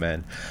St.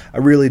 Batman. I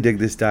really dig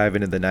this dive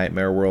into the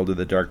nightmare world of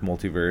the dark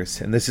multiverse,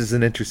 and this is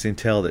an interesting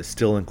tale that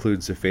still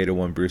includes the fate of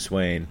one Bruce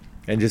Wayne.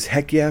 And just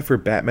heck yeah for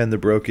Batman the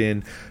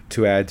Broken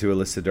to add to a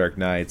list of Dark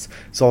Knights.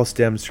 This all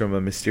stems from a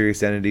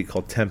mysterious entity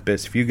called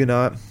Tempest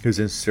Fugonaut, who's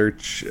in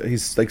search.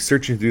 He's like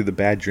searching through the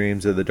bad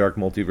dreams of the dark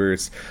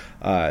multiverse,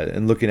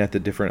 and looking at the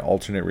different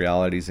alternate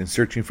realities and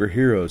searching for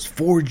heroes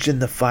forged in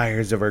the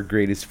fires of our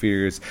greatest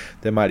fears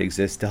that might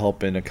exist to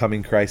help in a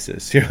coming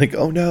crisis. You're like,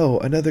 oh no,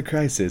 another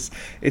crisis.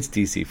 It's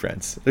DC,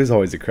 friends. There's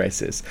always a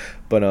crisis.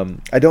 But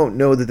I don't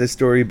know that this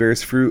story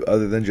bears fruit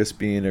other than just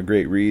being a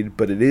great read,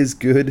 but it is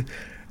good.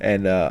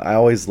 And I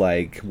always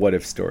like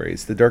what-if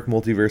stories. The Dark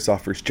Multiverse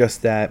offers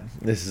just that.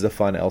 This is a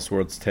fun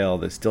Elseworlds tale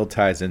that still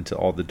ties into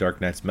all the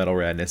Dark Knight's metal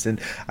radness. And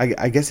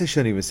I guess I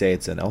shouldn't even say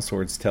it's an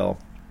Elseworlds tale,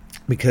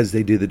 because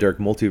they do the Dark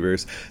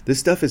Multiverse. This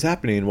stuff is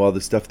happening while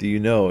the stuff that you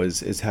know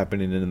is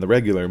happening in the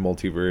regular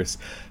multiverse.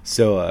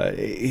 So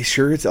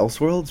sure, it's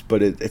Elseworlds,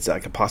 but it's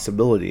like a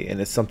possibility,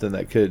 and it's something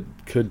that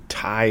could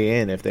tie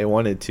in if they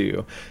wanted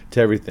to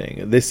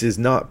everything. This is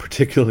not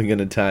particularly going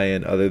to tie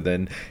in other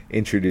than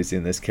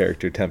introducing this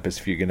character,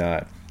 Tempest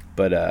Fugonaut.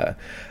 But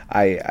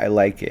I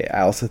like it.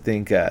 I also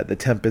think the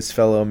Tempest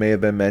fellow may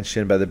have been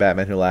mentioned by the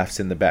Batman Who Laughs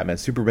in the Batman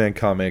Superman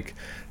comic,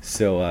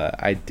 so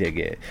I dig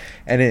it.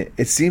 And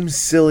it seems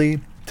silly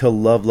to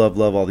love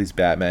all these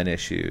Batman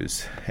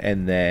issues,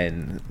 and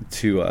then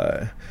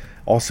to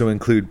also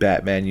include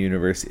Batman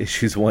Universe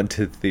issues 1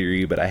 to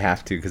 3, but I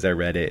have to because I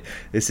read it.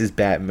 This is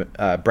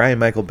Brian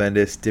Michael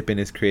Bendis dipping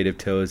his creative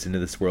toes into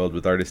this world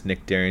with artist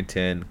Nick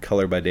Darrington,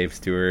 color by Dave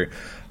Stewart.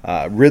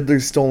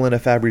 Riddler's stolen a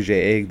Fabergé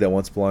egg that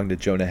once belonged to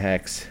Jonah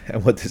Hex,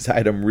 and what this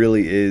item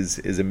really is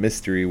a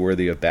mystery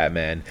worthy of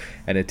Batman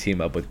and a team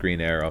up with Green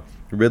Arrow.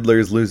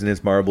 Riddler's losing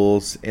his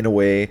marbles, in a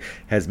way,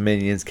 has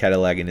minions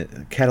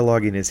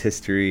cataloging his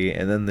history,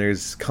 and then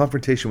there's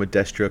confrontation with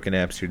Deathstroke in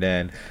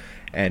Amsterdam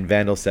and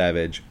Vandal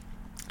Savage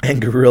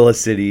and Gorilla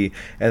City,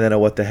 and then a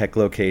what the heck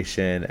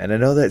location. And I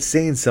know that's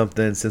saying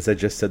something since I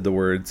just said the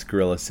words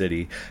Gorilla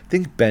City. I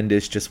think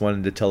Bendis just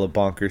wanted to tell a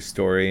bonkers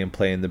story and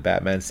play in the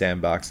Batman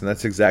sandbox, and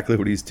that's exactly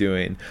what he's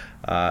doing.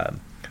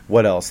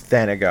 What else?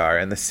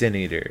 Thanagar and the Sin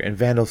Eater and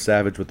Vandal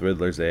Savage with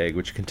Riddler's egg,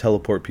 which can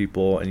teleport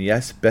people. And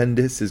yes,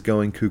 Bendis is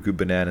going cuckoo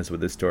bananas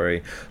with this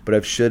story, but I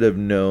should have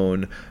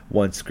known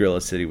once Gorilla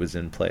City was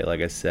in play,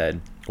 like I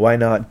said. Why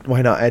not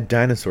add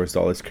dinosaurs to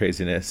all this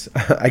craziness?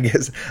 I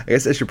guess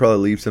I should probably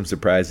leave some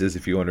surprises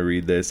if you want to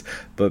read this,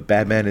 but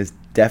Batman is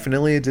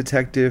definitely a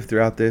detective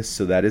throughout this,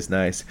 so that is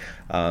nice.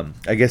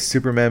 I guess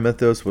Superman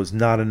mythos was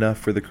not enough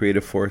for the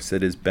creative force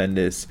that is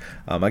Bendis.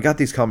 I got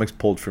these comics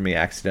pulled for me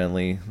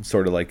accidentally,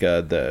 sort of like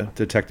the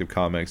Detective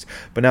Comics,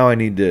 but now I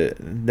need to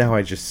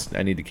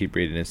keep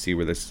reading and see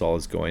where this all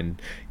is going,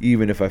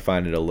 even if I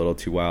find it a little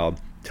too wild.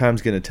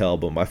 Time's gonna tell,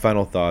 but my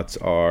final thoughts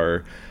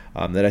are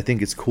that I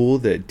think it's cool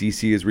that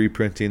DC is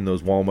reprinting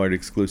those Walmart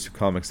exclusive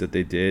comics that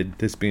they did,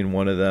 this being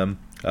one of them.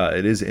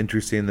 It is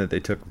interesting that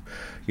they took,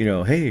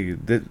 hey,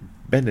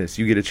 Bendis,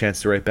 you get a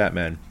chance to write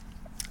Batman.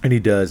 And he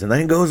does, and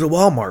then he goes to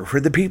Walmart for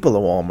the people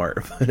of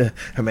Walmart. But,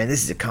 I mean,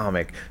 this is a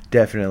comic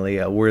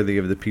definitely worthy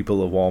of the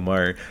people of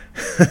Walmart.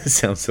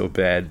 Sounds so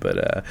bad,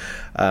 but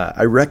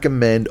I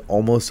recommend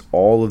almost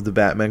all of the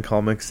Batman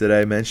comics that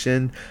I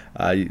mentioned.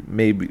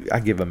 Maybe I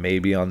give a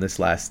maybe on this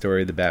last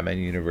story, the Batman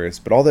universe.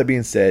 But all that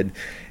being said,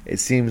 it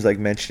seems like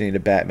mentioning a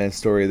Batman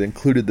story that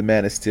included the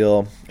Man of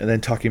Steel and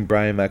then talking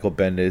Brian Michael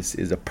Bendis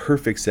is a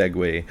perfect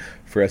segue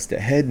for us to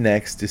head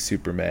next to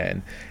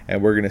Superman.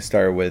 And we're going to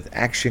start with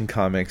Action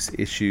Comics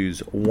issues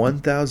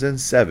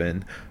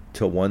 1007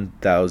 to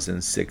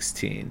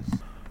 1016.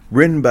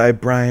 Written by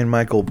Brian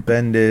Michael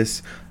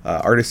Bendis.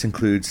 Artists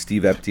include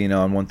Steve Epting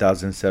on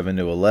 1007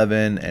 to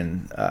 11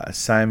 and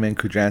Simon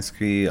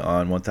Kudransky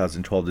on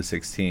 1012 to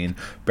 16.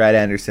 Brad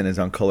Anderson is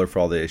on color for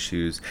all the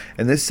issues.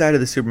 And this side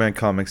of the Superman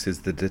comics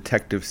is the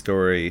detective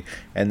story,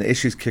 and the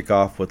issues kick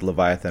off with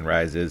Leviathan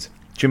Rises.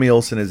 Jimmy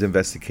Olsen is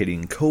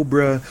investigating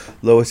Cobra,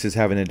 Lois is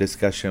having a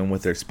discussion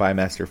with their spy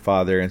master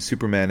father, and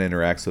Superman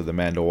interacts with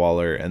Amanda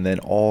Waller, and then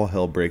all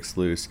hell breaks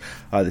loose.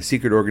 The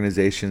secret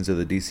organizations of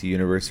the DC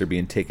Universe are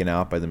being taken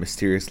out by the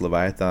mysterious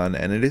Leviathan,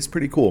 and it is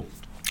pretty cool.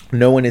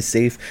 No one is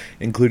safe,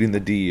 including the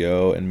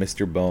DEO and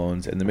Mr.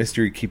 Bones, and the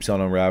mystery keeps on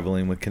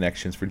unraveling with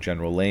connections for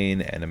General Lane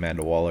and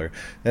Amanda Waller.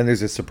 Then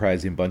there's a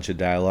surprising bunch of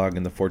dialogue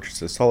in the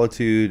Fortress of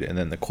Solitude, and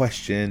then The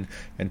Question,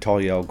 and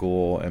Talia al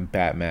Ghul, and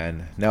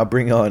Batman. Now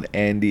bring on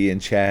Andy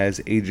and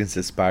Chaz, agents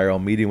of Spiral,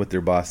 meeting with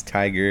their boss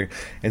Tiger,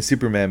 and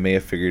Superman may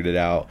have figured it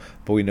out,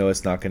 but we know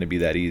it's not going to be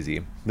that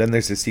easy. Then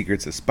there's the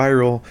secrets of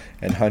Spiral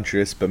and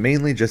Huntress, but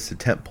mainly just the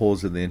tent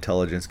poles of the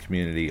intelligence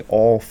community,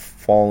 all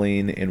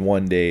falling in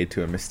one day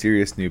to a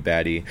mysterious new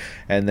baddie.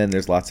 And then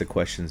there's lots of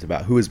questions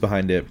about who is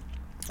behind it,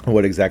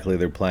 what exactly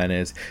their plan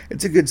is.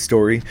 It's a good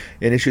story.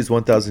 In issues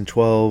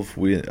 1012,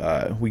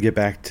 we get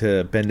back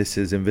to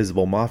Bendis'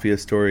 Invisible Mafia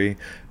story.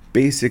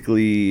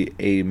 Basically,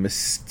 a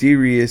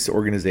mysterious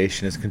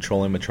organization is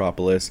controlling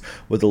Metropolis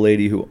with a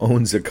lady who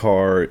owns a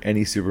car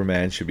any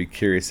Superman should be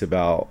curious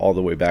about, all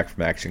the way back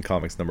from Action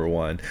Comics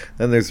 #1.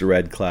 Then there's the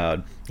Red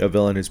Cloud, a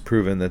villain who's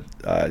proven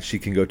that she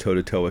can go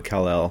toe-to-toe with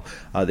Kal-El.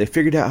 They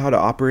figured out how to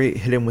operate,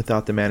 hit him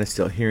without the Man is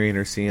still hearing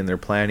or seeing their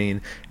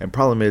planning, and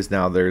problem is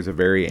now there's a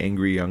very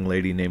angry young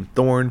lady named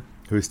Thorn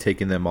who's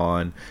taking them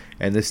on,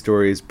 and this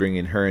story is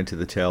bringing her into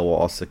the tale while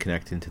also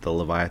connecting to the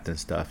Leviathan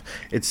stuff.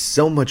 It's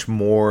so much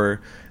more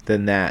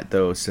than that,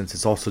 though, since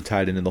it's also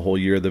tied into the whole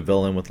Year of the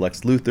Villain with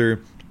Lex Luthor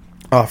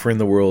offering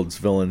the world's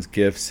villains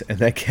gifts, and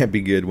that can't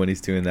be good when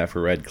he's doing that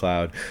for Red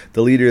Cloud.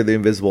 The leader of the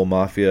Invisible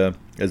Mafia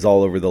is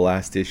all over the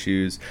last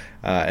issues,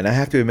 and I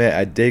have to admit,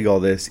 I dig all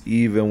this,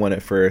 even when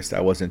at first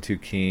I wasn't too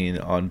keen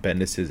on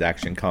Bendis'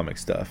 Action Comic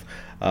stuff.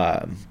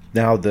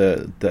 Now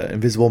the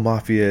Invisible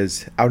Mafia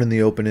is out in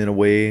the open in a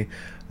way,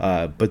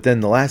 but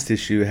then the last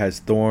issue has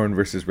Thorn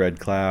versus Red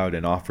Cloud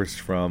and offers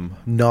from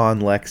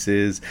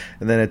non-Lexes,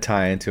 and then a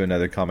tie into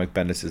another comic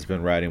Bendis has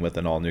been writing with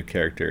an all-new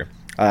character.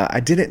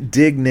 I didn't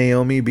dig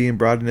Naomi being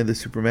brought into the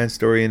Superman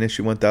story in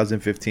issue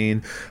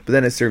 1015, but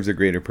then it serves a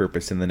greater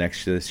purpose in the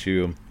next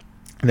issue.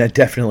 And I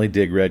definitely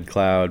dig Red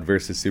Cloud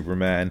versus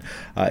Superman.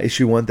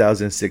 Issue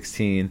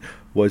 1016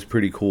 was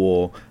pretty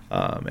cool.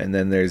 And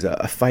then there's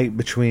a fight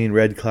between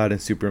Red Cloud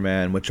and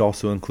Superman, which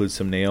also includes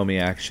some Naomi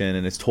action,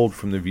 and is told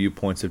from the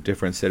viewpoints of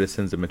different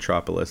citizens of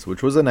Metropolis,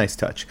 which was a nice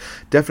touch.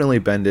 Definitely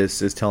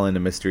Bendis is telling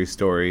a mystery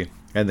story,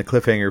 and the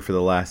cliffhanger for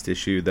the last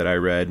issue that I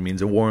read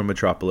means a war in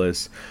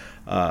Metropolis,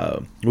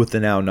 with the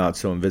now not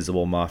so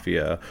invisible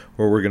Mafia,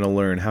 where we're going to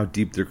learn how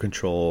deep their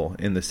control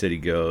in the city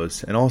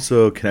goes. And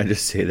also, can I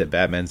just say that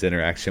Batman's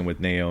interaction with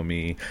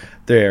Naomi,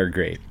 they are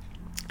great.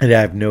 And I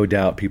have no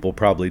doubt people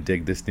probably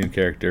dig this new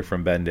character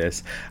from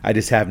Bendis. I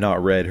just have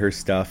not read her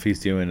stuff. He's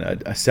doing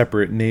a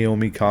separate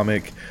Naomi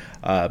comic,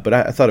 but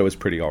I thought it was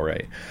pretty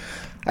alright.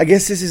 I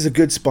guess this is a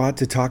good spot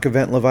to talk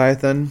Event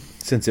Leviathan,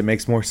 since it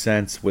makes more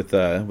sense with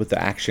the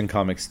Action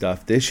Comic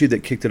stuff. The issue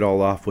that kicked it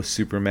all off was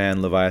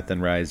Superman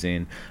Leviathan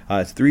Rising.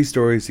 It's 3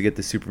 stories to get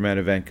the Superman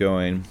event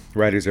going.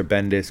 Writers are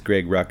Bendis,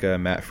 Greg Rucka,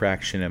 Matt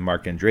Fraction, and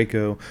Mark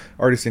Andreyko.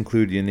 Artists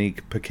include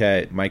Yannick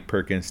Paquette, Mike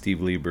Perkins, Steve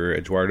Lieber,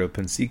 Eduardo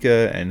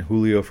Pensica, and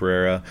Julio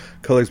Ferreira.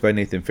 Colors by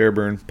Nathan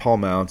Fairburn, Paul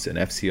Mounts, and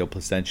FCO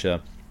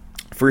Placentia.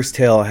 First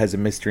tale has a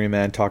mystery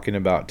man talking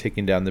about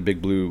taking down the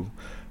Big Blue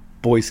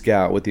Boy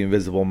Scout with the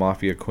Invisible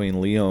Mafia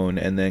Queen Leon,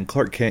 and then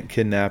Clark Kent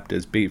kidnapped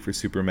as bait for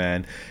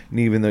Superman. And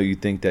even though you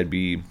think that'd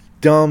be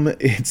dumb,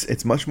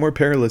 it's much more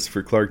perilous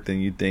for Clark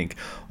than you'd think.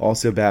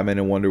 Also Batman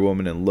and Wonder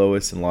Woman and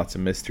Lois, and lots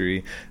of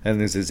mystery. And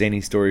there's a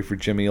zany story for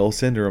Jimmy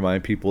Olsen to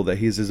remind people that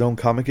he's his own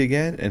comic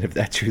again, and if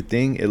that's your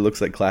thing, it looks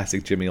like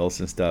classic Jimmy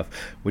Olsen stuff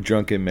with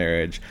drunken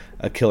marriage,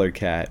 a killer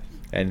cat,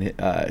 and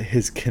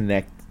his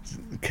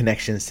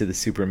connections to the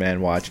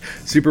Superman watch.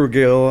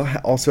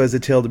 Supergirl also has a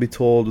tale to be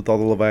told with all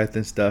the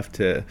Leviathan stuff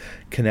to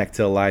connect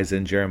to Eliza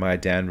and Jeremiah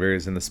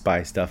Danvers and the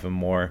spy stuff and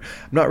more.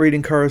 I'm not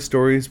reading Kara's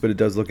stories, but it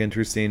does look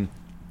interesting.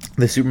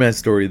 The Superman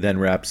story then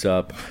wraps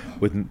up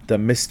with the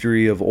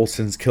mystery of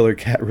Olsen's killer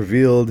cat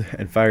revealed,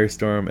 and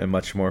Firestorm, and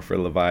much more for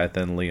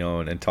Leviathan,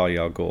 Leon, and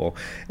Talia al Ghul.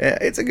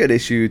 It's a good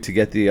issue to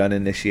get the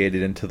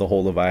uninitiated into the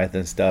whole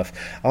Leviathan stuff.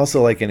 I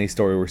also like any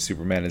story where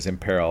Superman is in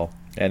peril,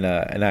 and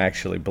I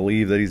actually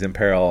believe that he's in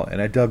peril,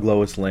 and I dug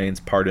Lois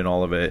Lane's part in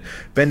all of it.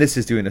 Bendis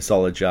is doing a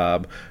solid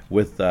job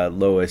with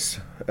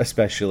Lois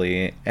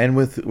especially, and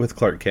with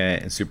Clark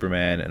Kent and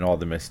Superman and all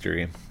the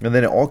mystery. And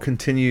then it all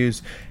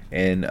continues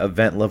in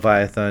Event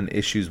Leviathan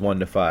issues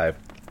 1-5.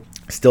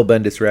 Still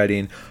Bendis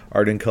writing.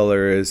 Art and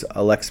color is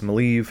Alex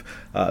Maleev.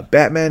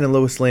 Batman and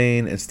Lois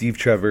Lane and Steve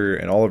Trevor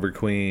and Oliver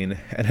Queen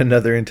and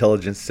another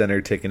intelligence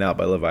center taken out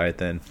by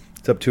Leviathan.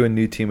 It's up to a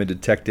new team of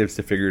detectives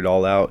to figure it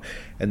all out,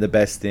 and the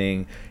best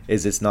thing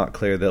is it's not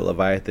clear that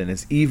Leviathan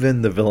is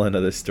even the villain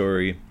of the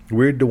story.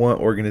 Weird to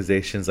want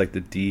organizations like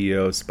the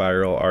DEO,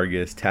 Spiral,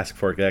 Argus, Task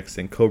Force X,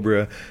 and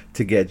Cobra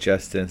to get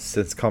justice,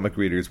 since comic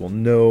readers will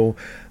know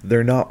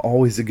they're not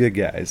always the good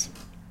guys.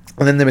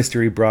 And then the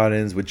mystery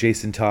broadens with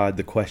Jason Todd,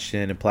 The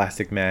Question, and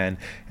Plastic Man,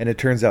 and it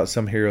turns out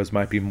some heroes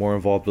might be more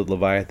involved with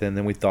Leviathan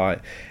than we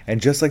thought.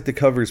 And just like the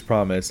covers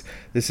promise,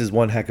 this is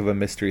one heck of a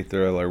mystery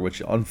thriller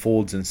which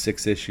unfolds in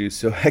 6 issues.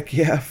 So heck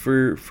yeah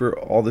for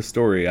all the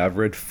story. I've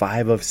read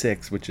 5 of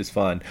 6, which is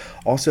fun.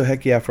 Also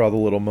heck yeah for all the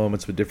little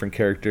moments with different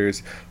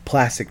characters,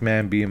 Plastic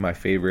Man being my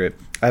favorite.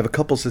 I have a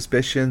couple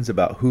suspicions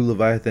about who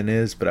Leviathan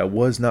is, but I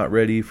was not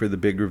ready for the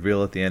big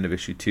reveal at the end of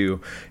issue 2.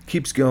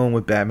 Keeps going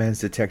with Batman's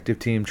detective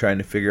team trying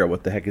to figure out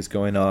what the heck is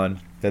going on.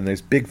 Then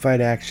there's big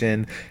fight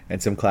action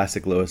and some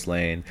classic Lois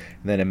Lane.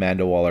 And then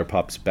Amanda Waller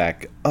pops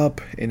back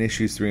up in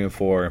issues 3 and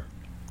 4.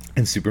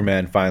 And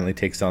Superman finally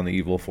takes on the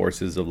evil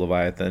forces of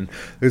Leviathan.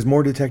 There's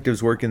more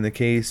detectives working the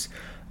case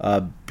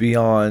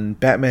beyond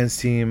Batman's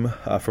team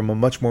from a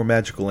much more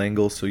magical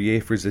angle. So yay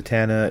for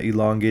Zatanna,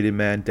 Elongated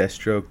Man,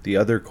 Deathstroke, The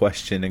Other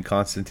Question, and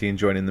Constantine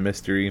joining the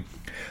mystery.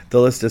 The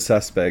list of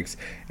suspects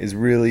is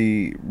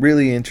really,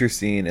 really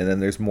interesting, and then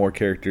there's more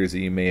characters that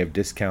you may have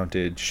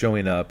discounted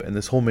showing up, and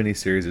this whole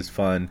miniseries is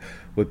fun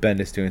with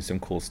Bendis doing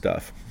some cool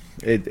stuff.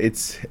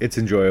 It's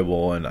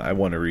enjoyable, and I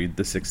want to read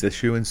the 6th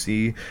issue and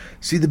see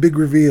the big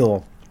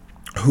reveal.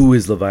 Who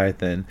is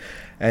Leviathan?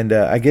 And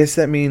I guess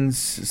that means,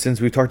 since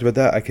we talked about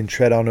that, I can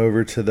tread on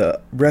over to the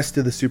rest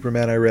of the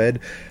Superman I read.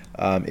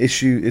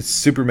 It's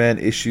Superman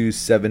issues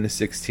 7 to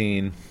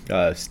 16.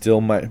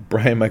 Still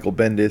Brian Michael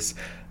Bendis.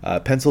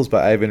 Pencils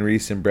by Ivan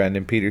Reis and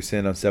Brandon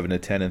Peterson on 7 to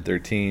 10 and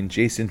 13.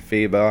 Jason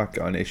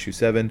Fabok on issue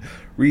 7.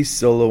 Reis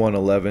solo on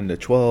 11 to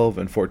 12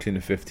 and 14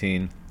 to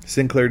 15.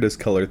 Sinclair does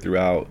color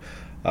throughout.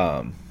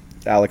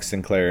 Alex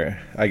Sinclair,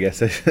 I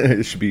guess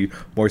it should be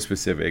more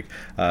specific.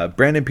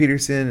 Brandon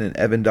Peterson and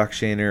Evan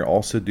Dockshaner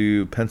also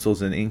do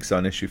pencils and inks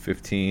on issue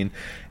 15,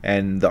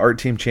 and the art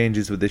team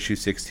changes with issue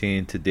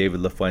 16 to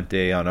David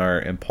LaFuente on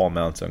art and Paul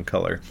Mounts on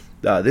color.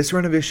 This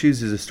run of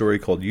issues is a story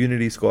called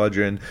Unity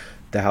Squadron,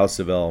 The House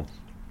of L.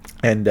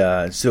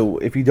 And so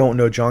if you don't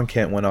know, John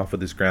Kent went off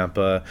with his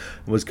grandpa,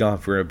 was gone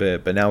for a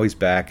bit, but now he's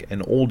back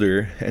and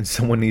older, and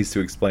someone needs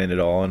to explain it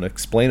all, and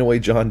explain away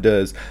John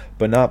does,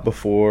 but not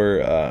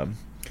before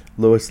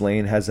Lois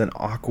Lane has an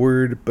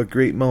awkward but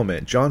great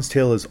moment. John's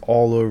tale is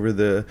all over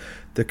the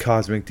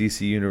cosmic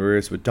DC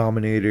universe with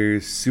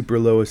Dominators, Super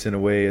Lois in a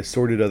way,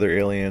 assorted other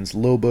aliens,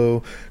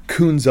 Lobo,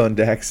 Coons on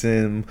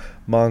Daxon,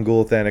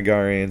 Mongol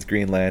Thanagarians,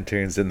 Green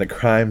Lanterns, and the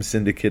crime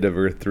syndicate of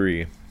Earth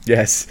 3.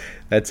 Yes,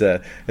 that's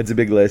a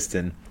big list,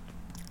 and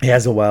he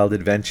has a wild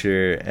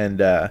adventure,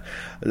 and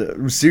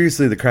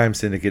seriously, the crime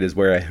syndicate is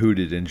where I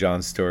hooted in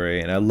John's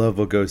story, and I love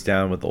what goes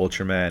down with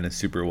Ultraman and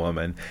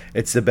Superwoman.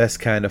 It's the best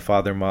kind of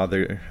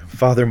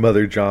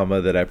father-mother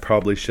drama that I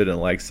probably shouldn't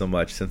like so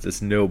much, since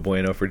it's no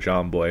bueno for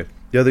John Boy.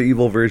 The other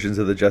evil versions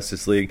of the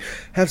Justice League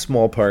have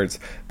small parts,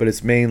 but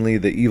it's mainly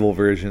the evil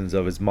versions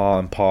of his Ma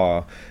and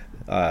Pa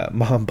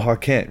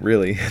Kent,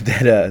 really,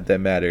 that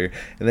matter.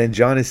 And then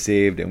John is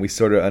saved, and we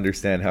sort of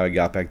understand how he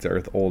got back to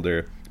Earth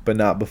older, but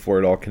not before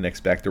it all connects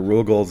back to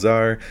Rogol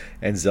Zar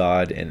and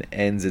Zod and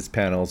ends its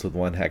panels with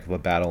one heck of a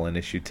battle in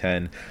issue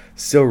 10.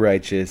 So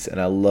righteous, and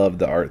I love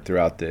the art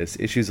throughout this.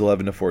 Issues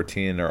 11 to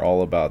 14 are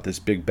all about this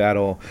big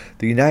battle.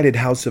 The United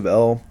House of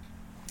L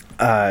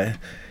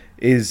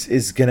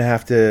is gonna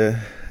have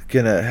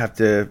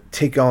to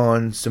take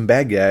on some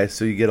bad guys,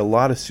 so you get a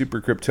lot of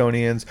super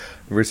Kryptonians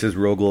versus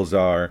Rogol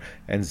Zar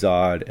and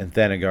Zod and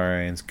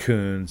Thanagarians,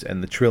 Coons,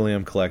 and the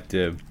Trillium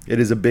Collective. It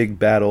is a big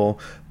battle,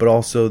 but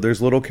also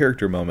there's little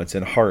character moments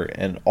and heart,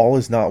 and all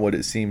is not what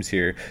it seems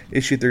here.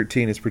 Issue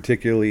 13 is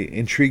particularly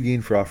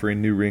intriguing for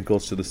offering new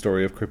wrinkles to the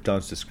story of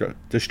Krypton's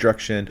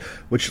destruction,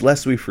 which,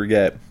 lest we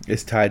forget,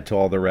 is tied to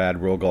all the rad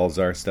Rogol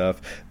Zar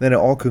stuff. Then it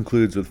all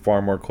concludes with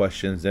far more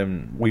questions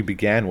than we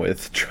began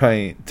with,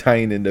 tying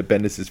into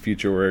Bendis'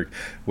 future work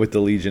with the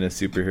Legion of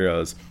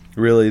Superheroes.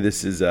 Really,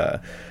 this is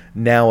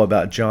now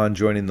about John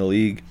joining the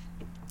League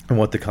and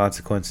what the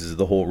consequences of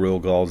the whole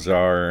Rogol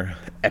Zar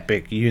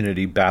epic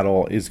unity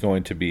battle is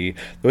going to be.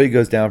 The way it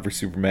goes down for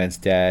Superman's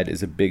dad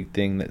is a big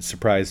thing that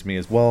surprised me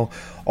as well.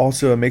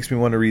 Also, it makes me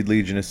want to read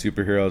Legion of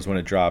Superheroes when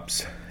it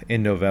drops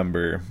in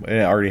November. And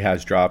it already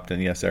has dropped,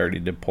 and yes, I already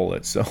did pull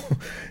it. So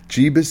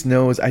Jeebus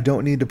knows I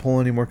don't need to pull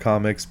any more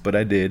comics, but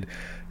I did.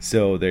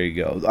 So there you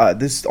go.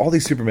 All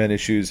these Superman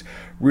issues,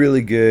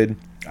 really good.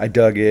 I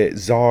dug it.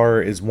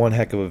 Zar is one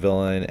heck of a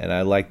villain, and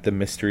I like the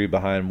mystery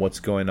behind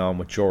what's going on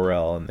with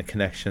Jor-El and the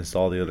connections to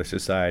all the other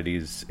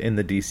societies in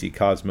the DC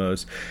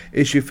cosmos.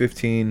 Issue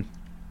 15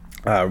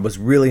 was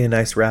really a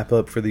nice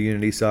wrap-up for the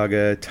Unity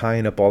Saga,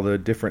 tying up all the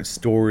different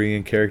story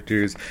and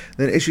characters.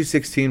 Then issue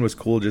 16 was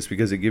cool just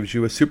because it gives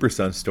you a Super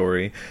Son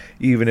story,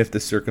 even if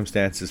the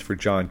circumstances for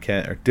John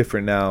Kent are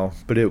different now,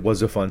 but it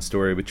was a fun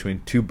story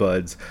between two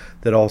buds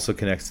that also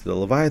connects to the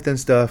Leviathan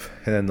stuff,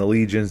 and then the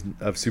Legions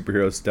of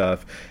Superhero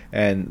stuff,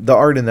 and the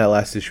art in that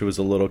last issue was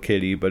a little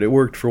kiddie, but it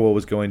worked for what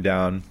was going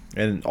down,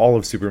 and all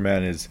of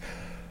Superman is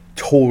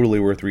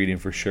totally worth reading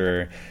for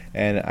sure.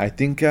 And I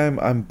think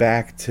I'm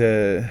back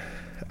to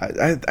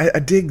I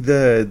dig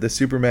the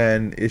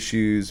Superman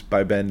issues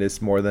by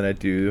Bendis more than I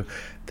do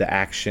the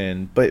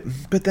action, but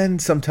then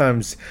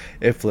sometimes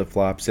it flip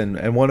flops,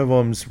 and one of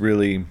them's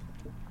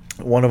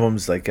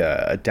like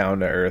a down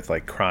to earth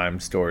like crime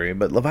story,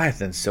 but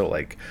Leviathan's so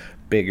like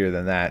bigger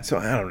than that. So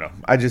I don't know.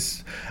 I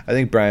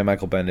think Brian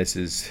Michael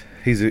Bendis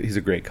he's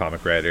a great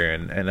comic writer,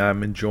 and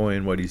I'm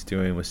enjoying what he's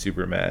doing with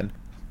Superman.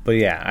 But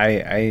yeah,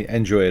 I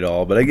enjoy it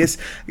all. But I guess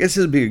this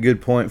would be a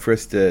good point for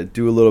us to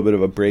do a little bit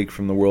of a break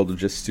from the world of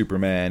just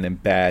Superman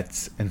and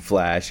Bats and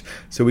Flash,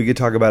 so we could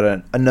talk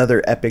about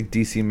another epic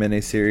DC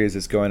miniseries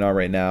that's going on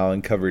right now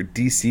and cover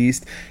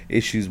Deceased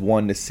issues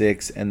 1 to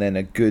 6, and then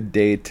A Good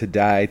Day to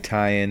Die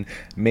tie-in.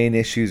 Main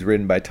issues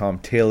written by Tom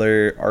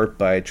Taylor, art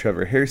by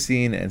Trevor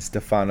Hairsine and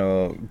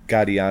Stefano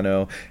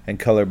Gaudiano, and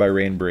color by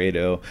Rain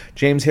Barreto.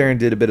 James Herron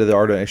did a bit of the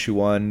art on issue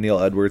 1.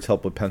 Neil Edwards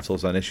helped with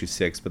pencils on issue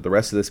 6, but the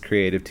rest of this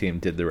creative team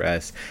did the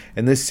rest.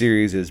 And this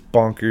series is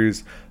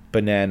bonkers,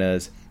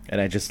 bananas, and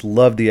I just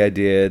love the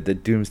idea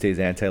that Doomsday's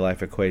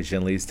anti-life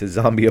equation leads to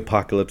zombie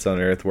apocalypse on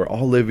Earth where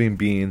all living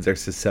beings are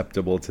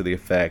susceptible to the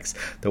effects.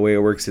 The way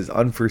it works is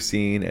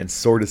unforeseen and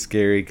sort of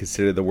scary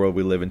considering the world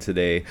we live in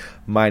today,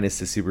 minus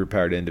the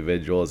superpowered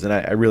individuals. And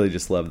I really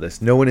just love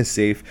this. No one is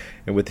safe,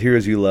 and with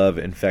heroes you love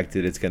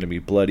infected, it's going to be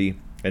bloody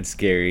and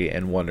scary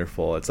and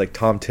wonderful. It's like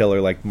Tom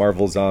Taylor, like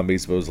Marvel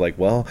Zombies, but was like,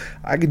 well,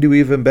 I can do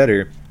even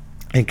better,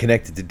 and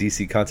connected to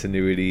DC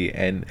continuity,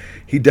 and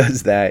he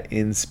does that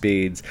in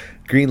spades.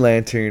 Green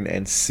Lantern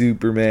and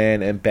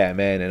Superman and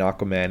Batman and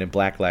Aquaman and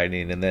Black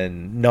Lightning, and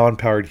then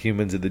non-powered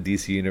humans of the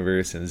DC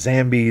universe and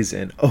zombies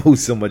and oh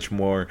so much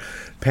more,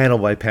 panel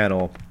by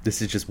panel.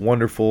 This is just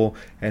wonderful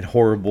and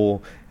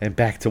horrible and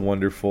back to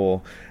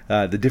wonderful.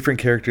 The different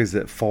characters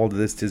that fall to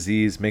this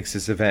disease makes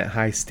this event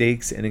high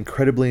stakes and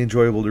incredibly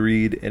enjoyable to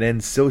read, and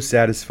ends so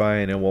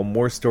satisfying. And while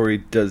more story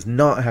does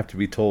not have to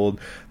be told,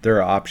 there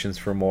are options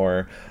for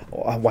more.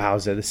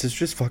 Wowza, this is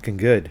just fucking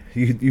good.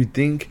 You'd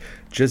think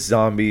just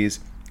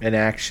zombies and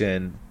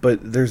action,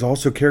 but there's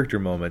also character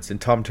moments,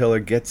 and Tom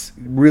Taylor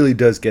really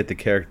does get the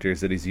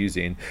characters that he's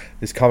using.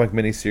 This comic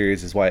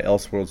miniseries is why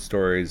Elseworld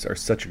stories are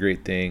such a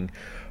great thing.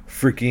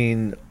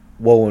 Freaking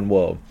whoa and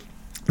whoa.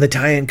 The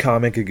tie-in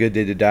comic, A Good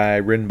Day to Die,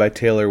 written by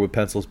Taylor with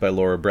pencils by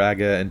Laura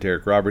Braga and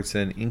Derek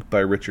Robertson, inked by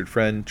Richard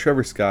Friend,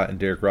 Trevor Scott, and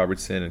Derek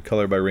Robertson, and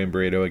color by Rain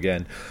Barreto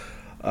again.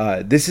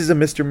 This is a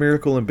Mr.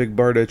 Miracle and Big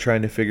Barda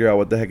trying to figure out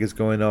what the heck is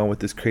going on with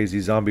this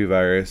crazy zombie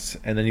virus.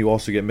 And then you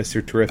also get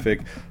Mr.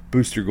 Terrific,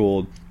 Booster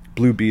Gold,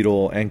 Blue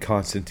Beetle, and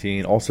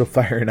Constantine. Also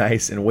Fire and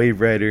Ice and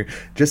Wave Rider.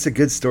 Just a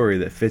good story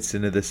that fits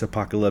into this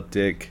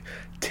apocalyptic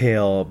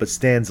tale, but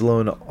stands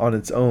alone on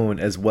its own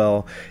as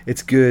well.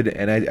 It's good,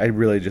 and I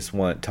really just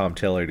want Tom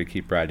Taylor to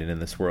keep writing in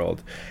this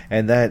world.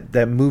 And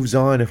that moves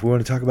on. If we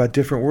want to talk about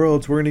different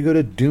worlds, we're going to go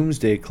to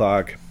Doomsday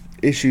Clock.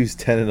 Issues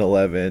 10 and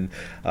 11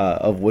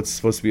 of what's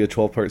supposed to be a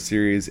 12-part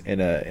series in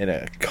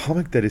a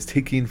comic that is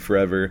taking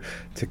forever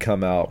to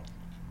come out,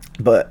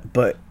 but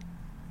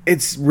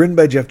it's written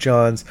by Jeff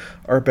Johns,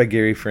 art by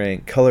Gary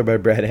Frank, color by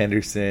Brad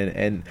Anderson,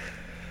 and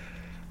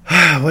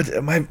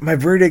what my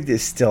verdict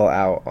is still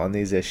out on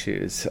these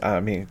issues. I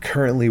mean,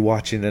 currently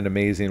watching an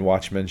amazing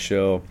Watchmen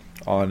show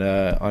on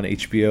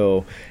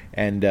HBO,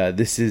 and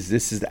this is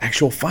the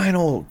actual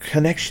final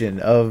connection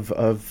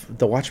of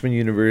the Watchmen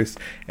universe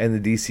and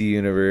the DC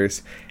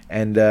universe.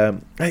 And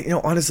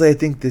honestly, I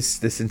think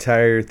this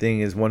entire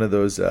thing is one of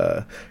those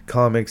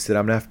comics that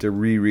I'm gonna have to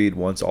reread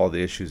once all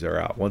the issues are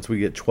out. Once we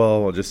get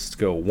 12, I'll just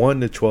go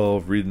 1 to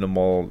 12, reading them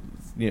all,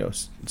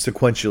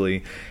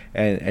 sequentially,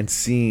 and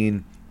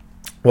seeing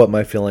what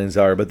my feelings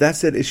are. But that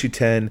said, issue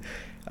 10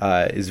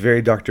 is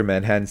very Dr.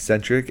 Manhattan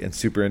centric and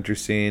super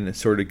interesting. It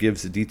sort of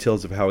gives the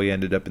details of how he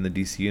ended up in the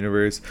DC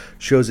universe,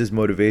 shows his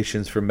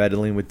motivations for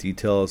meddling with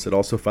details. It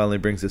also finally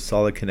brings a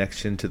solid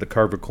connection to the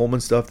Carver Coleman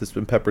stuff that's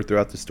been peppered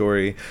throughout the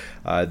story.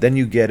 Then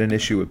you get an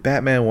issue with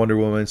Batman, Wonder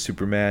Woman,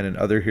 Superman, and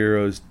other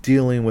heroes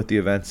dealing with the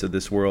events of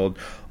this world.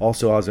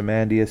 Also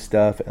Ozymandias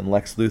stuff and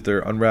Lex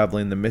Luthor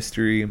unraveling the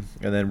mystery,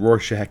 and then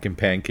Rorschach and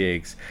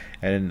Pancakes,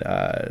 and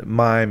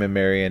Mime and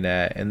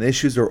Marionette. And the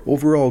issues are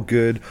overall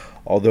good,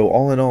 although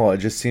all in all, it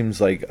just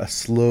seems like a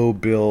slow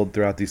build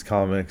throughout these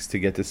comics to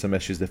get to some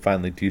issues that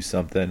finally do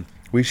something.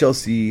 We shall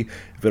see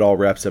if it all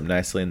wraps up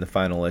nicely in the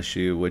final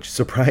issue, which,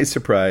 surprise,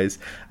 surprise,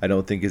 I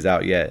don't think is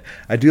out yet.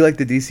 I do like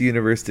the DC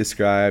Universe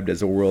described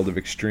as a world of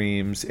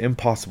extremes,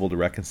 impossible to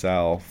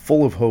reconcile,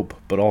 full of hope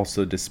but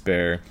also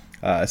despair.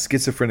 A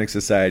schizophrenic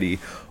society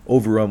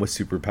overrun with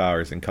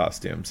superpowers and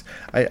costumes.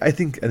 I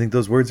think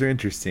those words are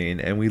interesting,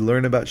 and we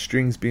learn about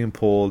strings being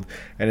pulled,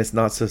 and it's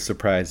not so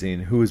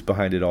surprising who is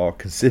behind it all,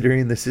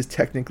 considering this is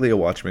technically a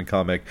Watchmen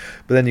comic.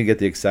 But then you get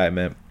the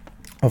excitement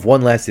of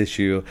one last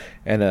issue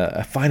and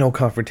a final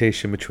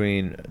confrontation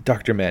between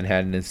Dr.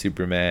 Manhattan and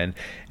Superman,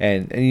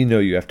 and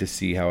you have to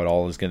see how it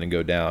all is going to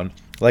go down.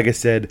 Like I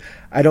said,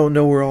 I don't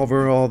know where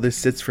overall this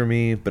sits for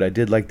me, but I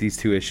did like these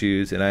 2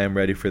 issues, and I am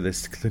ready for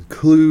this to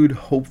conclude,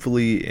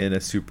 hopefully in a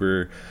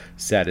super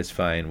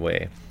satisfying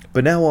way.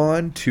 But now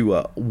on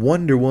to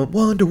Wonder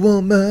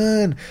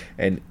Woman,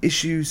 and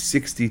issues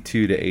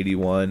 62 to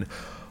 81.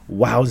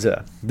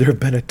 Wowza. There have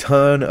been a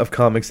ton of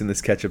comics in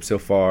this catch-up so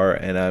far,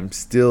 and I'm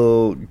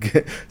still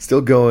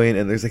going,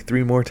 and there's like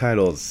 3 more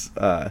titles.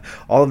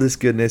 All of this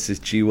goodness is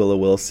G. Willow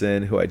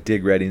Wilson, who I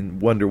dig writing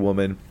Wonder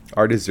Woman.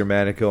 Art is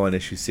Germanico on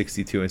issues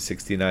 62 and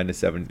 69 to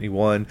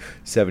 71,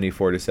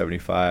 74 to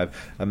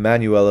 75.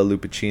 Emanuela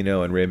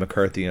Lupacchino and Ray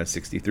McCarthy on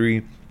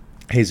 63.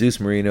 Jesus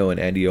Marino and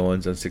Andy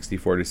Owens on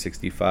 64 to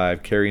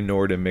 65, Kerry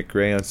Nord and Mick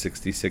Gray on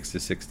 66 to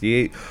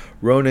 68,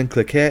 Ronan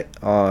Cliquette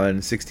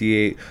on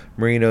 68,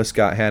 Marino,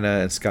 Scott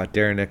Hanna, and Scott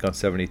Derenick on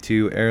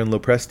 72, Aaron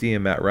Lopresti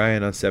and Matt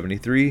Ryan on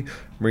 73,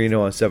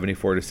 Marino on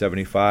 74 to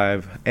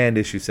 75, and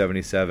issue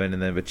 77,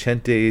 and then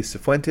Vicente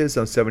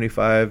Cifuentes on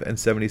 75 and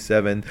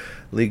 77,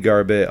 Lee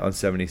Garbett on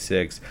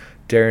 76,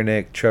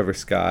 Derenick, Trevor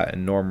Scott,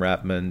 and Norm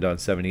Rapmond on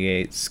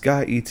 78,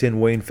 Scott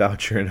Eaton, Wayne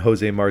Foucher, and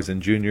Jose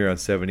Marzan Jr. on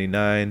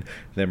 79,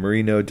 then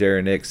Marino,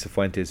 Derenick,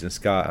 Cifuentes, and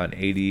Scott on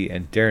 80,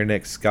 and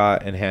Derenick,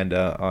 Scott, and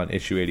Handa on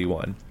issue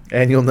 81.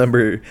 Annual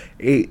number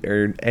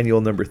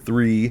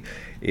 3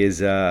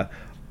 is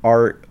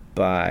art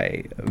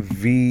by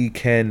V.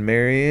 Ken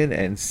Marion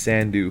and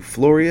Sandu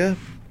Floria.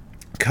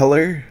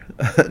 Color,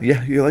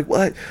 yeah, you're like,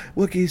 what?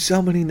 Wookie,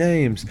 so many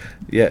names.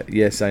 Yeah,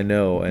 yes, I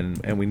know,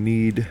 and we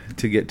need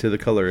to get to the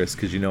colorists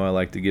because I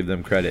like to give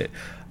them credit.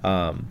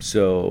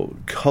 So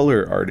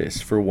color artists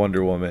for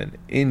Wonder Woman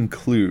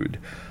include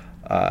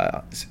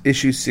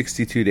issues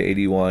 62 to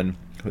 81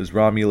 was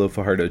Romulo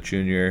Fajardo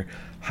Jr.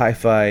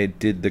 Hi-Fi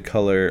did the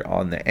color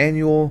on the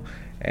annual.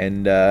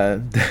 And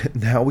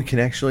now we can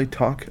actually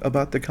talk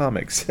about the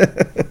comics.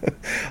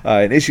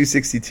 In issue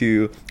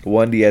 62,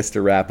 Wendy has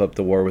to wrap up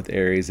the war with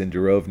Ares and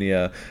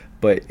Durovnia.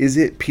 But is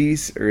it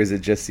peace or is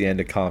it just the end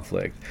of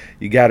conflict?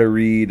 You got to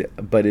read,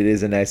 but it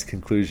is a nice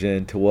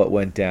conclusion to what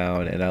went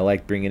down. And I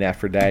like bringing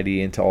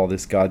Aphrodite into all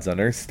this gods on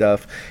earth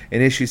stuff.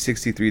 In issues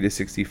 63 to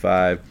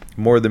 65,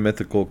 more of the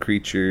mythical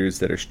creatures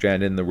that are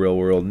stranded in the real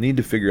world need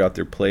to figure out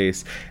their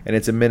place. And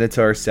it's a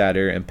Minotaur,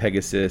 Satyr, and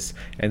Pegasus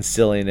and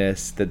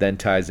silliness that then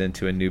ties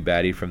into a new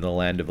baddie from the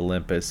land of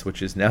Olympus, which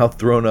has now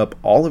thrown up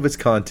all of its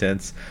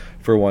contents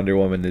for Wonder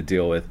Woman to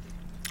deal with.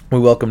 We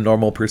welcome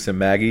normal person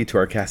Maggie to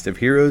our cast of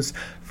heroes.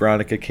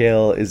 Veronica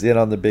Cale is in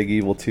on the big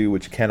evil too,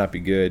 which cannot be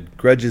good.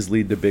 Grudges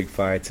lead to big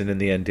fights, and in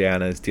the end,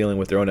 Diana is dealing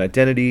with her own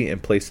identity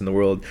and place in the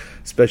world,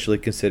 especially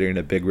considering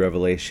a big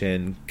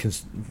revelation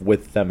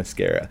with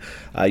Themyscira.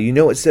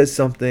 It says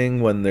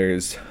something when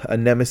there's a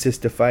nemesis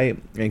to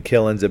fight, and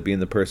Cale ends up being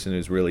the person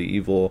who's really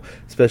evil,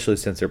 especially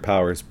since her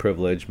power is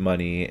privilege,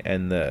 money,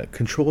 and the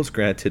controls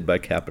granted by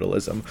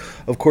capitalism.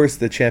 Of course,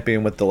 the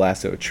champion with the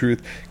lasso of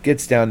truth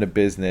gets down to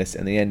business,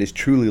 and the end is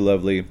truly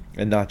lovely,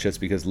 and not just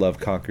because love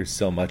conquers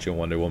so much in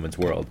Wonder Woman's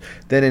world.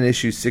 Then in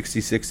issues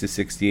 66 to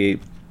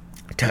 68,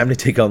 time to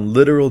take on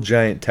literal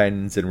giant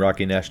titans in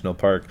Rocky National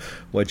Park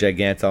with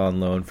Giganta on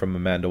loan from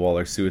Amanda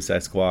Waller's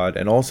Suicide Squad,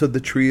 and also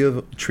the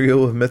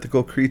trio of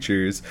mythical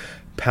creatures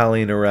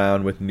palling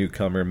around with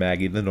newcomer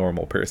Maggie, the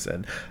normal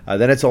person.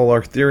 Then it's all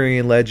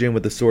Arthurian legend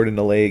with the sword in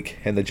the lake,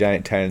 and the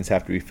giant titans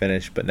have to be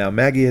finished. But now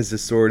Maggie has the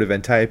sword of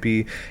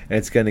Antiope, and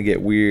it's going to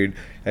get weird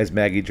as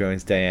Maggie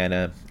joins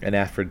Diana and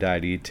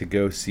Aphrodite to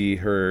go see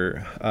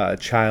her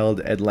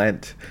child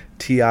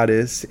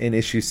Atlantiadis in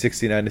issues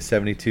 69 to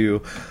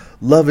 72.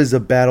 Love is a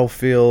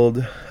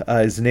battlefield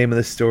is the name of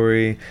the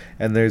story,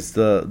 and there's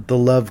the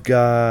love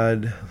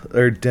god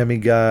or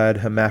demigod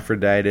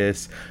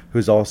Hermaphroditus,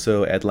 who's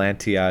also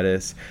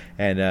Atlantiadis,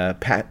 and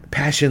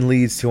passion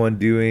leads to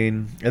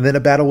undoing, and then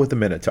a battle with the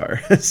Minotaur.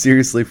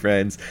 Seriously,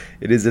 friends,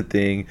 it is a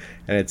thing,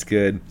 and it's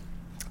good.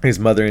 There's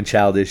mother and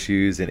child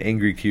issues and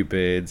angry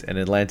cupids and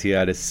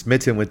Atlantiadis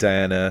smitten with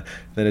Diana,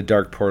 then a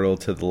dark portal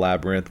to the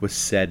labyrinth with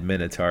said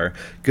Minotaur.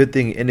 Good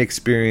thing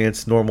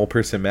inexperienced normal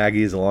person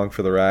Maggie is along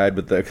for the ride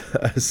with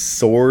a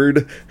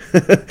sword.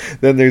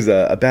 Then there's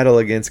a battle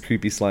against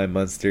creepy slime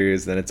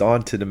monsters. Then it's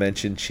on to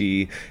Dimension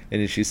Chi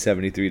in issues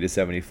 73 to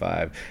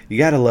 75. You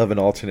gotta love an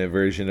alternate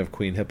version of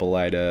Queen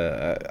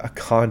Hippolyta, a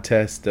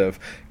contest of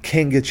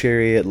Kanga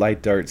Chariot,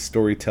 light darts,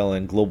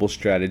 storytelling, global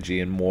strategy,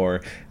 and more.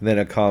 And then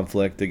a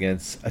conflict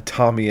against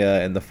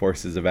Atomia and the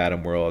forces of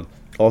Atom World.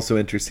 Also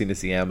interesting to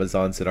see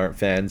Amazons that aren't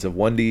fans of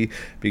Wendy,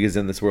 because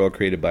in this world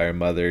created by her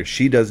mother,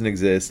 she doesn't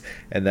exist,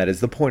 and that is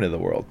the point of the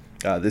world.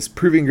 This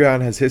proving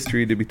ground has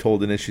history to be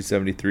told in issue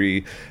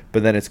 73,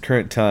 but then its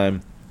current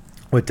time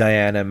with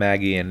Diana,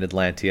 Maggie, and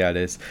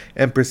Atlantiadis.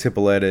 Empress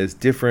Hippolyta is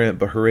different,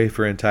 but hooray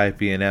for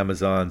Antiope and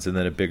Amazons, and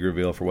then a big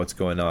reveal for what's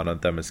going on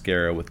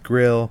Themyscira with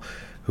Grill,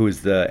 who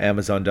is the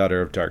Amazon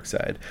daughter of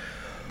Darkseid.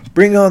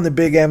 Bring on the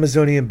big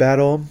Amazonian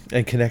battle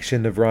and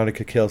connection to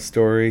Veronica Cale's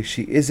story.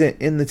 She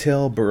isn't in the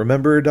tale, but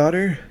remember her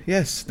daughter?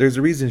 Yes, there's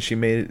a reason she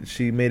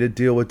made a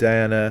deal with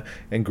Diana,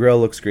 and Grell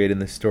looks great in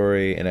this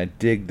story, and I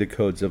dig the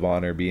codes of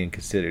honor being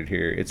considered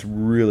here. It's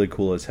really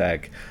cool as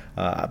heck.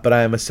 But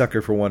I am a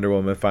sucker for Wonder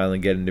Woman finally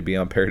getting to be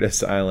on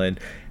Paradise Island,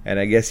 and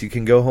I guess you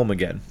can go home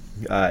again.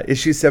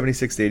 Issues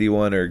 76 to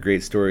 81 are a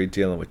great story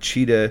dealing with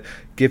Cheetah,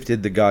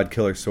 gifted the God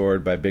Killer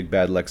sword by Big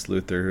Bad Lex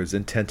Luthor, who's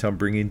intent on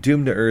bringing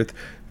Doom to Earth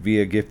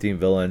via gifting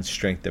villains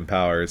strength and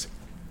powers.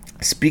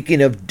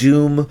 Speaking of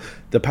Doom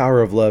The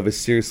power of love is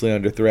seriously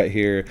under threat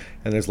here,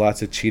 and there's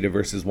lots of Cheetah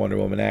versus Wonder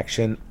Woman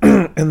action.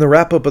 And the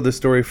wrap-up of the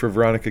story for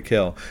Veronica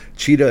Kill.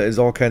 Cheetah is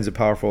all kinds of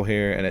powerful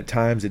here, and at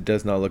times it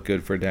does not look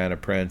good for Diana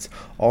Prince.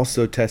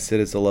 Also tested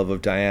is the love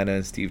of Diana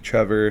and Steve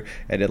Trevor,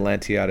 and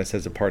Atlantiadis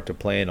has a part to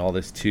play in all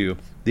this too.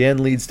 The end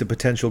leads to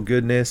potential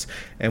goodness,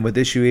 and with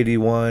issue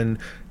 81,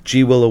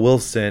 G. Willow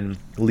Wilson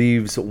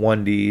leaves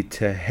 1D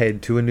to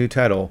head to a new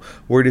title.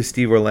 Word is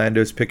Steve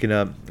Orlando's picking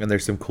up, and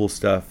there's some cool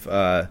stuff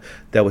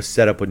that was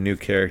set up with new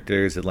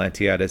characters,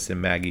 Atlantiadis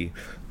and Maggie.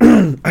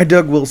 I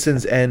dug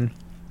Wilson's end,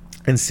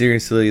 and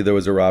seriously, there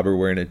was a robber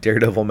wearing a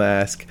Daredevil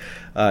mask,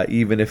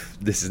 even if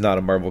this is not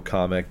a Marvel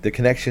comic. The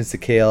connections to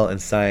Kale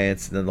and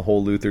science, and then the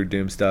whole Luthor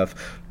Doom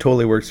stuff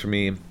totally works for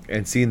me,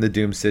 and seeing the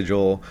Doom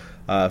sigil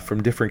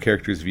from different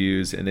characters'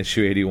 views in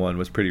issue 81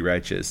 was pretty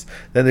righteous.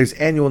 Then there's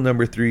annual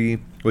number 3,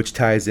 which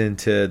ties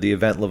into the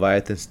event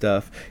Leviathan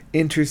stuff.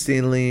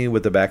 Interestingly,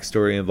 with a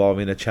backstory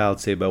involving a child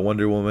saved by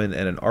Wonder Woman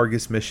and an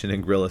Argus mission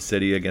in Gorilla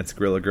City against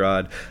Gorilla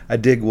Grodd. I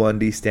dig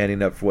Wendy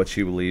standing up for what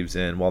she believes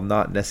in, while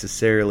not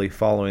necessarily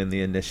following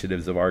the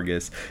initiatives of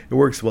Argus. It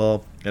works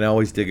well, and I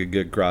always dig a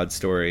good Grodd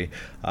story.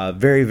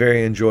 Very,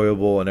 very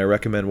enjoyable, and I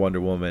recommend Wonder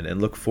Woman,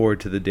 and look forward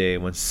to the day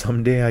when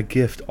someday I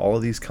gift all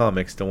of these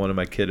comics to one of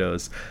my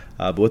kiddos.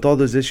 But with all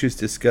those issues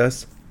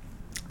discussed,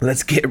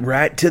 let's get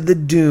right to the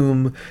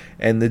doom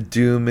and the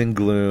doom and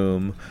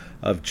gloom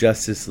of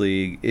Justice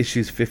League,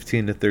 issues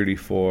 15 to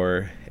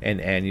 34,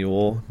 and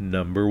annual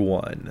number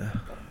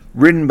 1.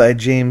 Written by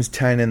James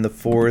Tynion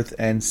IV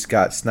and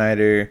Scott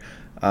Snyder.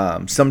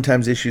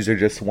 Sometimes issues are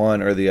just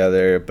one or the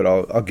other, but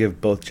I'll give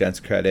both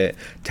gents credit.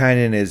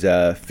 Tynion is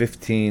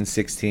 15,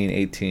 16,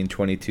 18,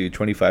 22,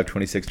 25,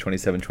 26,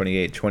 27,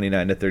 28,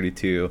 29 to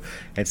 32,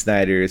 and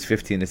Snyder is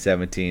 15 to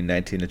 17,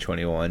 19 to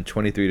 21,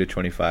 23 to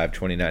 25,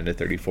 29 to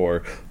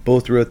 34.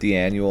 Both wrote the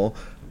annual.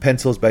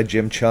 Pencils by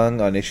Jim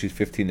Chung on issues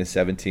 15 to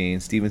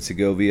 17, Steven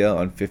Segovia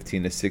on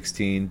 15 to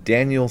 16,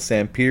 Daniel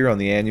Sampier on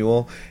the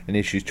annual in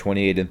issues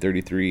 28 and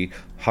 33,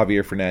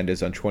 Javier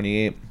Fernandez on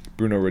 28,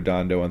 Bruno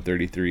Redondo on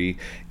 33.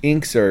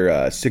 Inks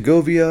are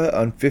Segovia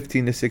on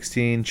 15 to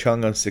 16,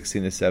 Chung on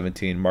 16 to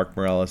 17, Mark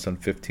Morales on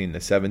 15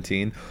 to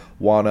 17,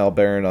 Juan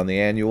Albarran on the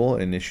annual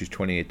in issues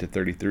 28 to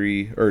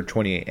 33, or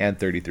 28 and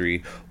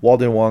 33,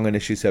 Walden Wong on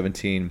issue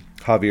 17,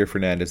 Javier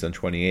Fernandez on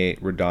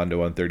 28,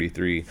 Redondo on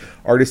 33.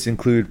 Artists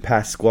include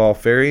Pasquale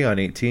Ferry on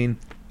 18,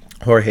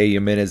 Jorge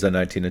Jimenez on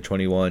 19 to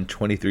 21,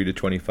 23 to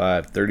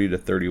 25, 30 to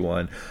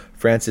 31.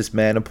 Francis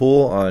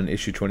Manipool on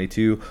issue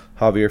 22,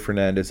 Javier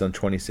Fernandez on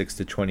 26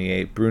 to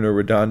 28, Bruno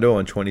Redondo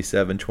on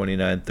 27,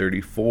 29,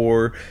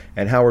 34,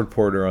 and Howard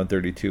Porter on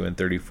 32 and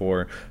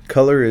 34.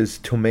 Color is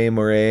Tomei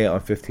Moret on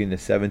 15 to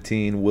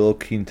 17, Will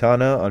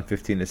Quintana on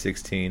 15 to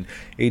 16,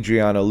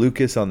 Adriano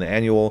Lucas on the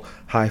annual,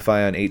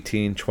 Hi-Fi on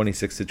 18,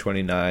 26 to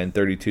 29,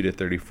 32 to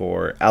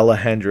 34,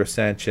 Alejandro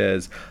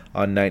Sanchez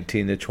on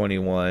 19 to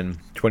 21,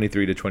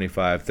 23 to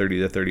 25, 30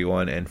 to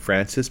 31, and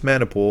Francis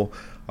Manipool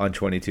on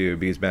 22,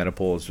 because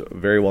Manipool is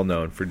very well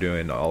known for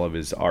doing all of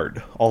his art,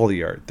 all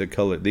the art, the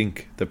color, the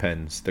ink, the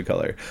pens, the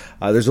color.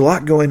 There's a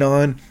lot going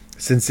on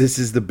since this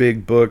is the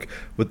big book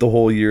with the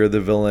whole Year of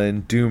the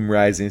Villain, Doom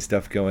Rising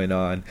stuff going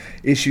on.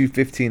 Issue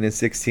 15 and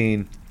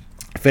 16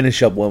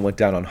 finish up one went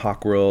down on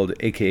Hawkworld,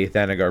 aka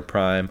Thanagar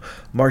Prime.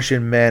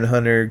 Martian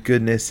Manhunter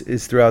goodness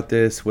is throughout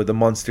this with a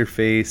monster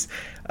face.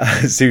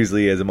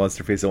 Seriously, he has a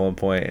monster face at one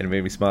point, and it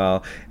made me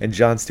smile. And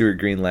John Stewart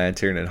Green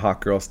Lantern and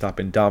Hawkgirl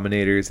stopping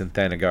Dominators and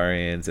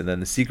Thanagarians, and then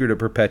The Secret of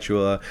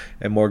Perpetua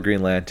and more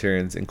Green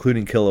Lanterns,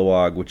 including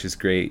Kilowog, which is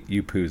great,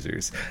 you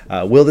poozers.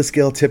 Will the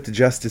scale tip to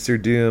justice or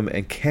doom,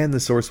 and can the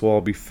source wall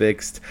be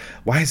fixed?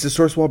 Why is the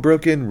source wall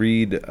broken?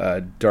 Read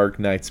Dark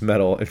Knight's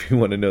Metal if you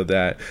want to know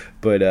that.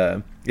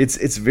 But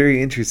it's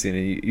very interesting,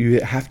 and you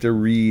have to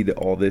read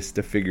all this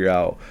to figure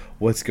out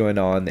what's going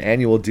on. The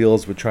annual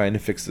deals with trying to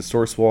fix the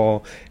source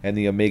wall and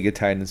the Omega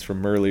Titans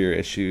from earlier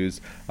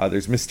issues.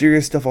 There's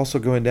mysterious stuff also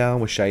going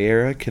down with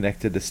Shiera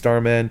connected to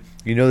Starman.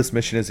 You know this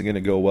mission isn't going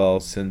to go well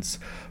since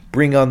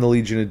Bring on the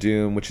Legion of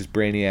Doom, which is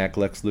Brainiac,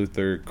 Lex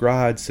Luthor,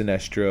 Grodd,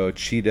 Sinestro,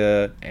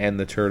 Cheetah, and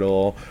the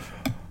Turtle,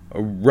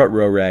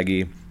 Rutro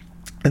Raggy.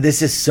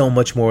 This is so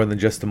much more than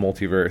just a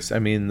multiverse. I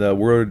mean, the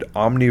word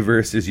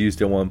omniverse is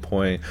used at one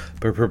point,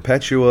 but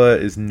Perpetua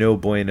is no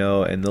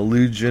bueno, and the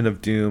Legion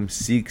of Doom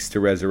seeks to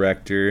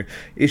resurrect her.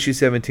 Issue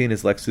 17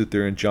 is Lex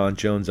Luthor and John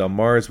Jones on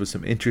Mars with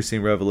some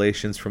interesting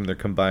revelations from their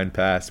combined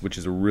past, which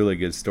is a really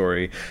good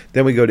story.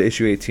 Then we go to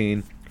issue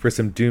 18 for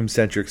some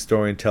Doom-centric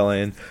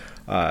storytelling.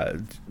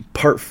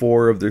 Part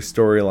 4 of their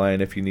storyline,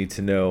 if you need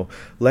to know.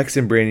 Lex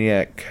and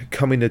Brainiac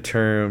coming to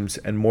terms,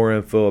 and more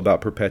info about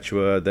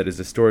Perpetua that is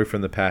a story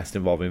from the past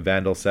involving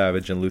Vandal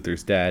Savage and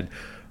Luthor's dad.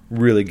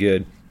 Really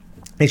good.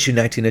 Issue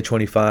 19 to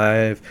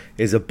 25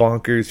 is a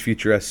bonkers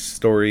futuristic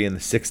story in the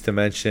sixth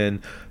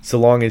dimension. So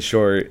long and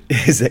short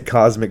is that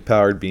cosmic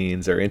powered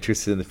beings are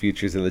interested in the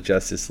futures of the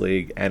Justice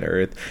League and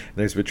Earth. And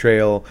there's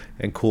betrayal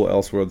and cool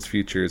Elseworlds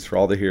futures for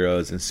all the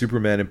heroes, and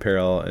Superman in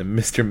peril, and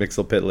Mr.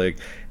 Mxyzptlk,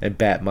 and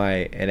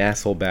Batmite, and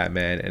Asshole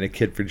Batman, and a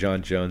kid for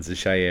John Jones, the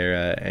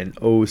Shiera, and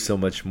oh so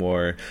much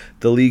more.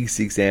 The League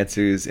seeks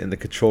answers in the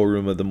control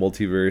room of the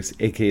multiverse,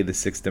 aka the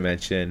sixth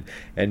dimension,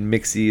 and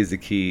Mixie is the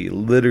key,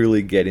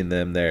 literally getting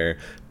them there.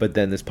 But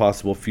then this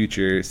possible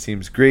future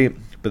seems great,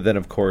 but then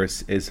of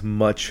course is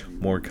much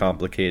more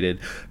complicated.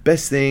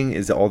 Best thing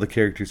is that all the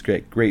characters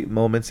get great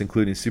moments,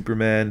 including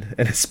Superman,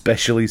 and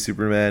especially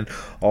Superman.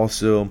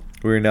 Also,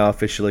 we are now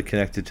officially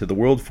connected to the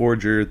World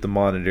Forger, the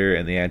Monitor,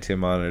 and the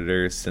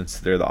Anti-Monitor, since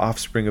they're the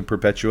offspring of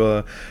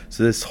Perpetua.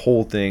 So this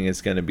whole thing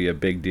is going to be a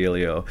big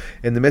dealio.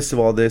 In the midst of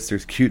all this,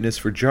 there's cuteness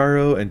for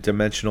Jarro and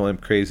dimensional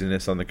imp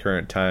craziness on the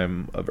current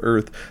time of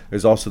Earth.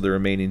 There's also the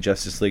remaining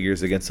Justice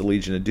Leaguers against the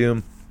Legion of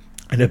Doom,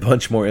 and a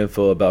bunch more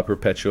info about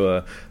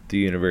Perpetua, the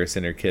universe,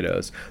 and her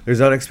kiddos.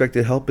 There's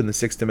unexpected help in the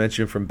sixth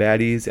dimension from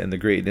baddies, and the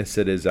greatness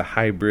that is a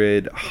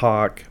hybrid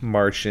Hawk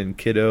Martian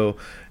kiddo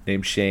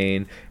named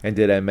Shane. And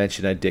did I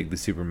mention I dig the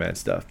Superman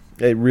stuff?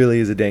 It really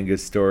is a dang good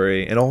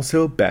story. And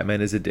also,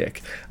 Batman is a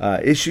dick.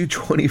 Issue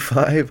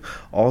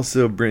 25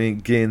 also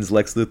begins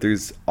Lex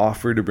Luthor's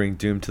offer to bring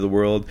Doom to the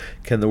world.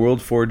 Can the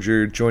World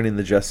Forger joining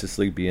the Justice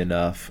League be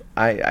enough?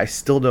 I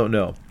still don't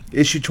know.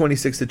 Issue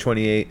 26 to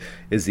 28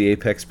 is the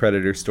Apex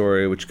Predator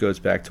story, which goes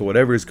back to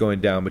whatever is going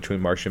down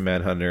between Martian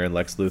Manhunter and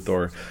Lex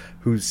Luthor,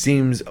 who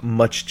seems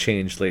much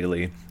changed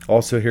lately.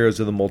 Also, heroes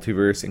of the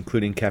multiverse,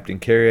 including Captain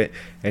Carrot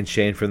and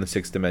Shane from the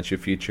Sixth Dimension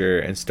Future,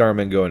 and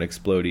Starman Go and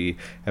Explodey,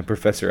 and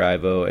Professor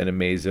Ivo, and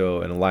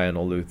Amazo, and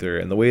Lionel Luthor.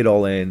 And the way it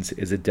all ends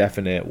is a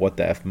definite what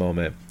the F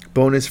moment.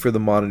 Bonus for the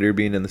Monitor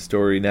being in the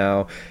story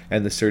now,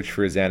 and the search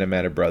for his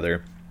animated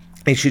brother.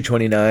 Issue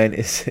 29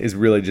 is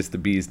really just the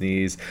bee's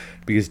knees,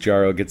 because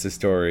Jarro gets a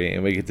story,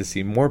 and we get to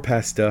see more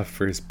past stuff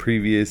for his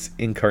previous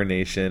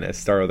incarnation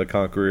as Starro the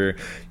Conqueror.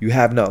 You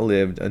have not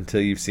lived until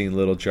you've seen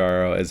little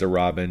Jarro as a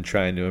Robin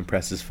trying to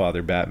impress his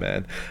father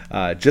Batman.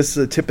 Just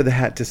the tip of the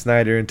hat to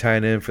Snyder and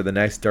Tynion for the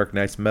nice Dark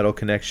Knight's metal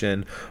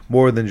connection,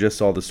 more than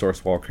just all the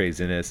source wall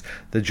craziness.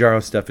 The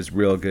Jarro stuff is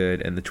real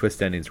good, and the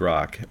twist endings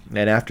rock.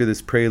 And after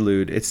this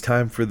prelude, it's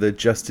time for the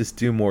Justice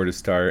Do More to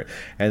start,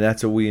 and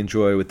that's what we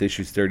enjoy with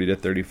issues 30 to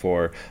 34.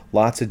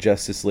 Lots of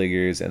Justice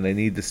Leaguers, and they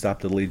need to stop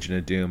the Legion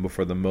of Doom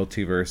before the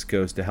multiverse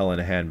goes to hell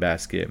in a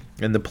handbasket.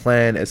 And the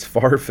plan, as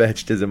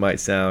far-fetched as it might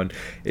sound,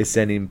 is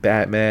sending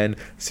Batman,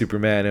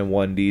 Superman, and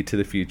 1D to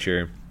the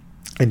future,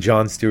 and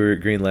John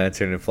Stewart, Green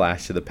Lantern, and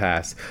Flash to the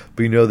past.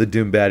 But you know the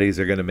Doom baddies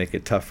are going to make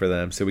it tough for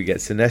them. So we get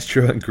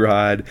Sinestro and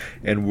Grodd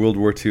and World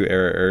War II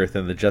era Earth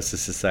and the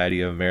Justice Society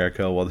of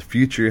America, while the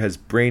future has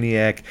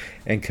Brainiac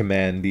and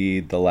Commandy,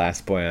 the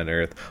last boy on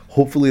Earth.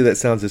 Hopefully that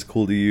sounds as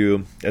cool to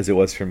you as it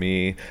was for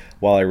me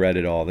while I read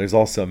it all. There's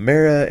also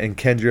Mara and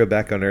Kendra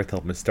back on Earth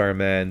helping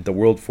Starman, the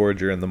World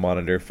Forger and the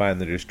Monitor find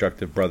their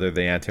destructive brother,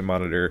 the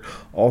Anti-Monitor.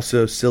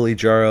 Also silly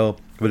Jarro,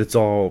 but it's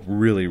all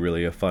really,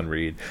 really a fun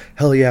read.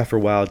 Hell yeah for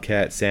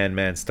Wildcat,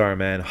 Sandman,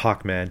 Starman,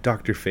 Hawkman,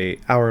 Dr.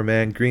 Fate,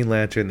 Hourman, Green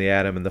Lantern, the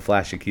Atom, and the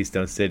Flash of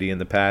Keystone City in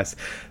the past.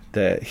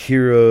 The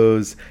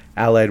heroes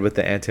allied with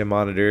the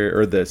Anti-Monitor,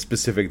 or there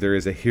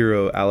is a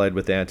hero allied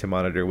with the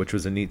Anti-Monitor, which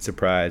was a neat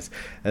surprise.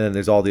 And then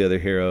there's all the other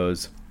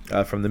heroes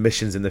from the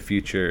missions in the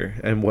future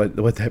and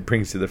what that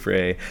brings to the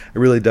fray. I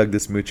really dug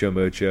this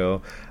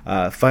mucho.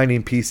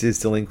 Finding pieces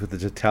to link with the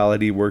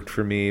totality worked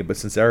for me, but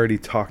since I already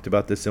talked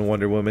about this in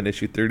Wonder Woman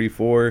issue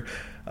 34,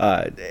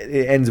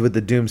 it ends with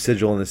the Doom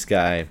sigil in the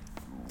sky.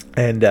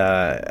 And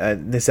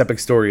this epic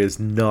story is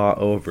not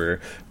over.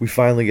 We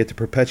finally get to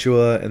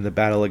Perpetua and the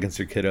battle against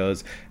her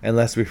kiddos. And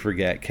lest we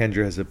forget,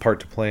 Kendra has a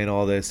part to play in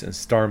all this, and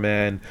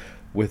Starman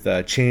with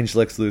changed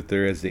Lex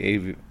Luthor as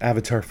the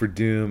avatar for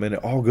Doom, and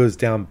it all goes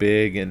down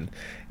big, and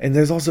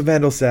there's also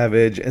Vandal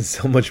Savage and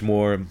so much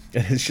more, and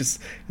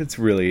it's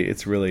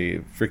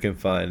really freaking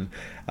fun.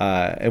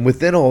 And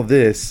within all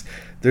this,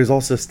 there's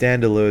also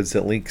standalones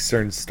that link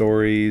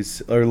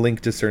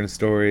to certain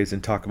stories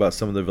and talk about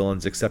some of the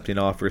villains accepting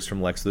offers from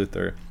Lex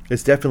Luthor.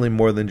 It's definitely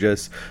more than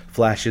just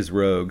Flash's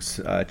rogues,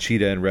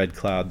 Cheetah and Red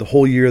Cloud. The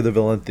whole year of the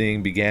villain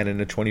thing began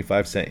in a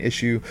 25-cent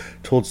issue,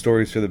 told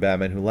stories for the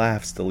Batman Who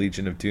Laughs, the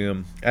Legion of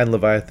Doom, and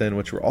Leviathan,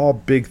 which were all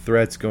big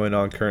threats going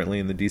on currently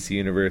in the DC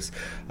Universe.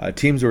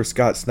 Teams were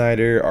Scott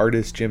Snyder,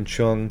 artist Jim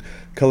Chung,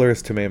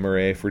 colorist Tomei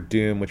Murray for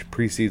Doom, which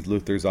precedes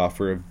Luthor's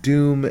offer of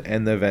Doom,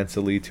 and the events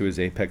that lead to his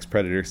Apex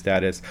Predator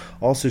status.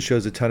 Also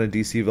shows a ton of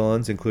DC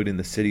villains, including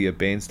the City of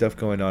Bane stuff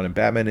going on in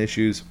Batman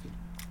issues.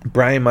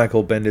 Brian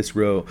Michael Bendis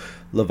wrote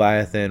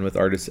Leviathan with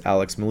artist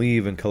Alex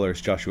Maleev and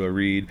colorist Joshua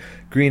Reed,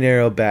 Green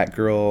Arrow,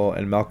 Batgirl,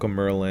 and Malcolm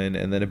Merlin,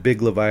 and then a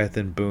big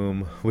Leviathan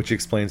boom, which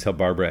explains how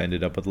Barbara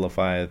ended up with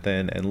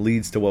Leviathan and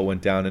leads to what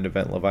went down in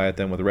Event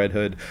Leviathan with Red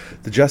Hood.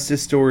 The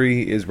Justice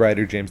story is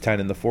writer James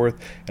Tynion IV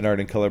and art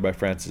and color by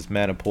Francis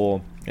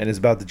Manapul, and is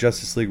about the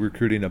Justice League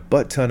recruiting a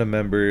butt-ton of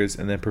members,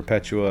 and then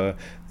Perpetua,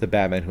 the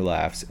Batman who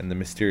laughs, and the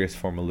mysterious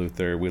form of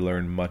Luthor we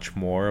learn much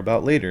more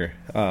about later.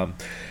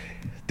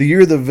 The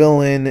Year of the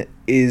Villain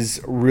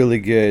is really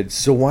good,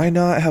 so why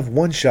not have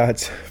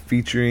one-shots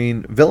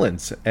featuring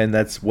villains? And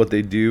that's what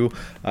they do.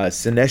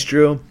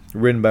 Sinestro,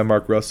 written by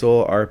Mark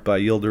Russell, art by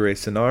Yildiray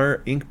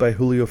Cinar, ink by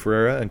Julio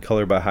Ferreira, and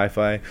color by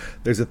Hi-Fi.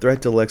 There's a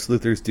threat to Lex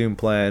Luthor's doom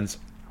plans,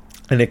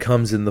 and it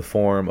comes in the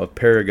form of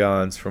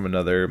paragons from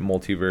another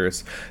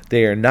multiverse.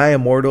 They are nigh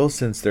immortal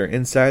since their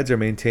insides are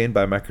maintained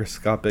by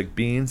microscopic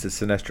beings, as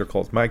Sinestro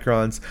calls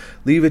microns.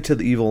 Leave it to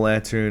the evil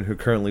Lantern, who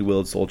currently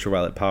wields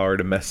ultraviolet power,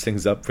 to mess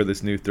things up for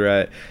this new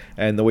threat.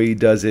 And the way he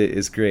does it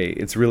is great.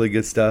 It's really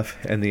good stuff,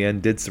 and the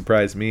end did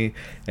surprise me,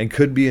 and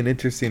could be an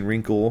interesting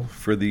wrinkle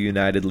for the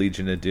United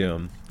Legion of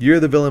Doom. Year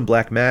of the Villain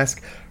Black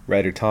Mask,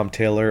 writer Tom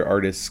Taylor,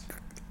 artist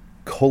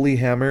Coley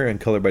Hammer, and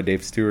color by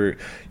Dave Stewart.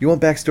 You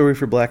want backstory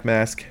for Black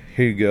Mask?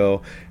 Here you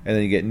go. And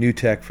then you get new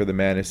tech for the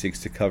man who seeks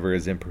to cover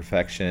his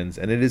imperfections,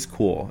 and it is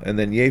cool. And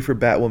then yay for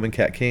Batwoman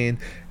Kat Kane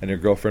and her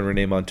girlfriend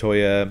Renee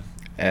Montoya,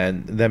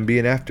 and them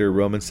being after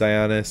Roman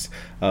Sionis.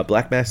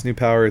 Black Mask's new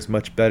power is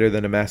much better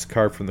than a mask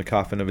carved from the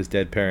coffin of his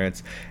dead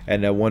parents,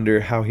 and I wonder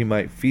how he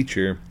might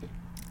feature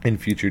in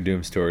future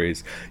Doom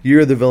stories. Year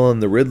of the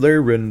Villain, The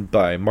Riddler, written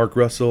by Mark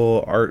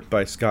Russell, art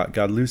by Scott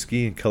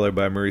Godlewski, and color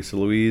by Marisa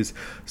Louise.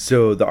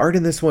 So the art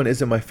in this one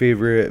isn't my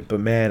favorite, but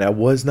man, I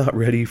was not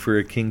ready for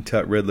a King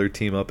Tut Riddler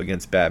team up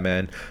against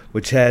Batman,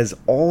 which has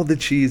all the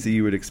cheese that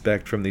you would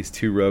expect from these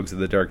two rogues of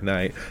the Dark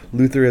Knight.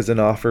 Luthor has an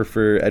offer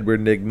for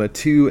Edward Nygma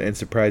too, and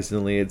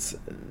surprisingly, it's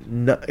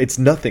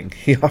nothing.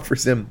 He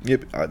offers him,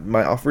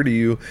 my offer to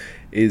you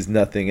is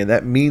nothing, and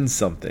that means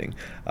something.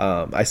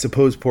 I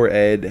suppose poor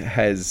Ed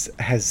has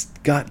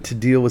got to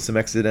deal with some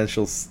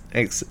existential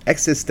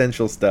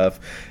stuff,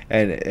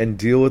 and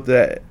deal with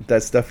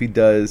that stuff he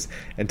does,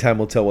 and time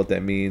will tell what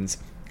that means.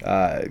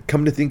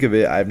 Come to think of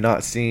it, I've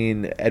not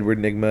seen Edward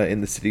Nygma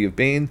in the City of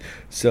Bane,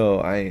 so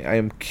I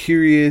am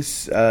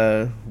curious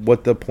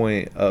what the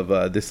point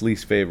of this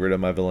least favorite of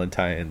my villain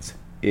tie-ins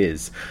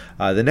is.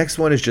 The next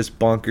one is just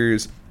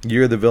bonkers.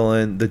 Year of the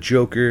Villain, The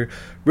Joker,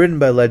 written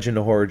by legend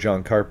of horror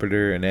John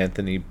Carpenter and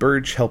Anthony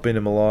Birch, helping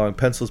him along.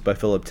 Pencils by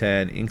Philip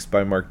Tan, inks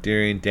by Mark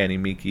Deering, Danny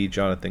Miki,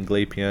 Jonathan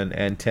Glapion,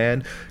 and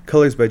Tan.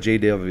 Colors by J.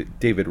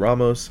 David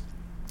Ramos.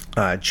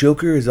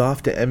 Joker is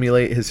off to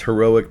emulate his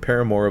heroic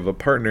paramour of a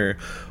partner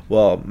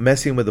while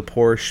messing with a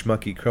poor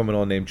schmucky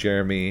criminal named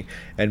Jeremy,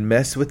 and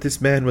mess with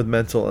this man with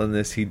mental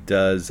illness he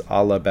does,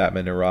 a la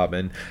Batman and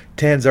Robin.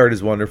 Tan's art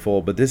is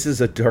wonderful, but this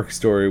is a dark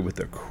story with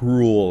a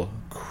cruel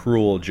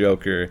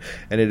Joker,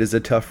 and it is a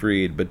tough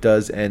read, but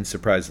does end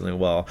surprisingly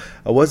well.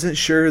 I wasn't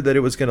sure that it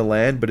was going to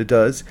land, but it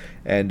does,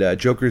 and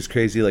Joker's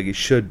crazy like he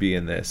should be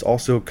in this.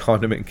 Also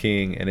Condiment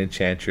King and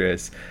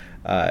Enchantress,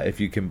 if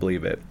you can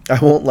believe it. I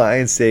won't lie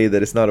and say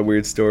that it's not a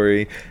weird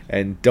story,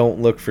 and don't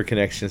look for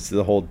connections to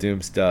the whole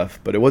Doom stuff,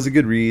 but it was a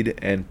good read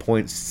and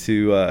points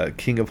to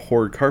King of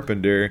Horror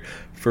Carpenter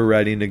for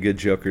writing a good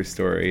Joker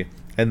story.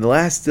 And the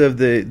last of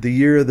the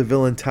Year of the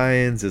Villain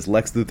tie-ins is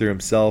Lex Luthor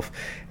himself,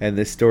 and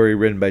this story,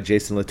 written by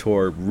Jason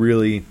Latour,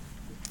 really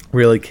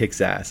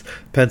kicks ass.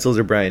 Pencils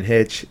are Brian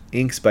Hitch,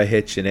 inks by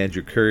Hitch and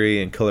Andrew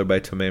Curry, and color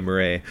by Tomei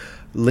Murray.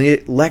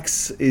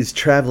 Lex is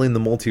traveling the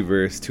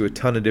multiverse to a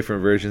ton of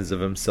different versions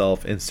of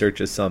himself in search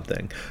of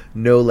something.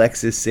 No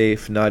Lex is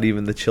safe, not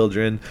even the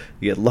children.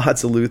 You get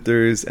lots of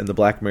Luthors and the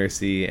Black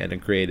Mercy and a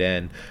great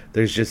end.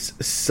 There's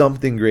just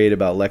something great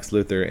about Lex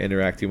Luthor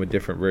interacting with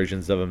different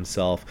versions of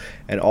himself,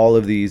 and all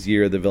of these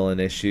Year of the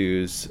Villain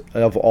issues,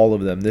 of all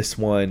of them, this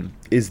one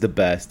is the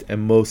best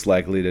and most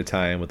likely to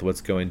tie in with what's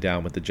going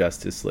down with the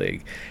Justice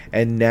League.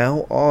 And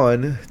now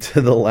on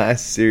to the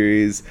last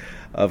series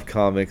of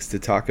comics to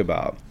talk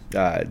about.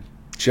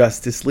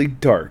 Justice League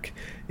Dark,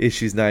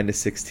 issues 9 to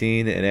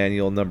 16, and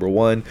annual number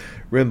 1,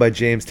 written by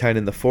James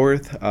Tynion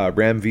IV.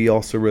 Ram V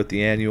also wrote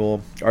the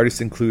annual.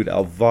 Artists include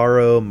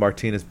Alvaro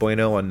Martinez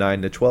Bueno on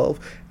 9 to 12,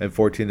 and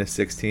 14 to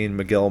 16,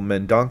 Miguel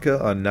Mendonca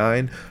on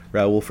 9,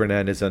 Raul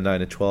Fernandez on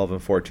 9 to 12,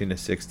 and 14 to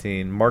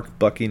 16, Mark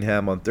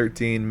Buckingham on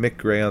 13, Mick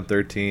Gray on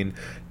 13,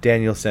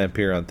 Daniel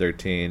Sampier on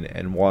 13,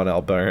 and Juan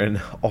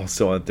Albarn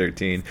also on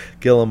 13.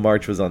 Gilliam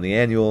March was on the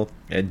annual,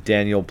 and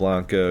Daniel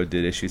Blanco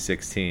did issue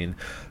 16.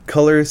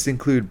 Colorists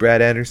include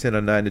Brad Anderson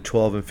on 9 to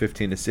 12 and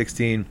 15 to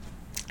 16,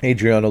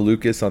 Adriano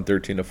Lucas on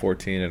 13 to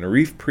 14, and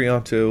Arif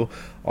Prianto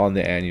on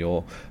the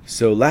annual.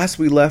 So last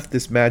we left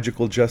this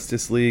magical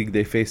Justice League,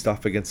 they faced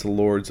off against the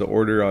Lords of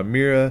Order on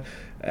Mira.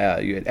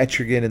 You had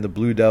Etrigan and the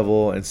Blue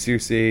Devil and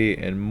Circe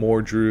and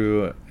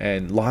Mordru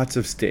and lots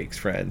of stakes,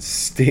 friends.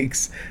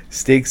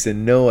 Stakes,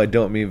 and no, I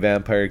don't mean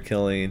vampire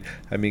killing.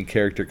 I mean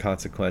character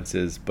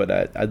consequences.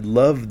 But I'd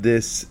love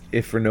this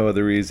if for no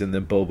other reason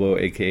than Bobo,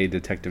 aka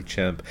Detective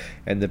Chimp,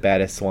 and the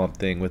badass Swamp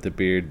Thing with the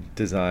beard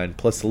design,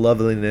 plus the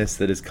loveliness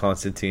that is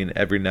Constantine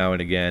every now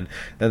and again.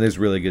 Then there's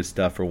really good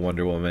stuff for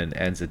Wonder Woman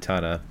and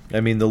Zatanna.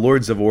 I mean, the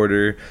Lords of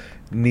Order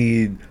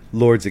need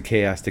Lords of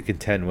Chaos to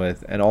contend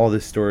with, and all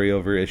this story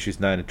over issues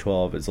 9 to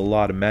 12 is a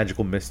lot of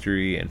magical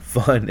mystery and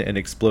fun and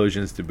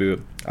explosions to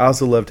boot. I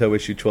also loved how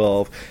issue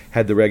 12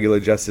 had the regular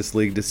Justice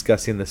League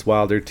discussing this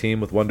Wilder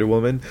team with Wonder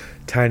Woman.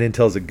 Tynion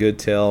tells a good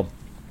tale,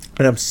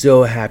 and I'm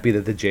so happy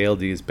that the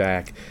JLD is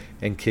back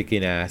and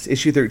kicking ass.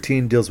 Issue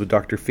 13 deals with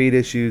Dr. Fate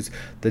issues,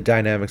 the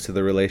dynamics of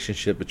the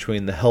relationship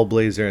between the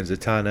Hellblazer and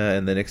Zatanna,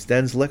 and then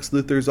extends Lex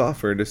Luthor's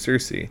offer to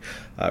Circe.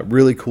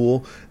 Really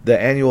cool. The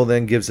annual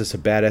then gives us a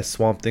badass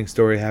Swamp Thing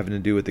story having to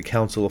do with the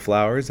Council of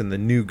Flowers and the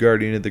new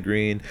Guardian of the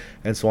Green,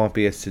 and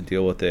Swampy has to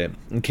deal with it.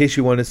 In case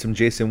you wanted some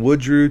Jason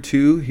Woodrue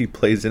too, he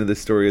plays into the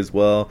story as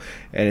well,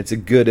 and it's a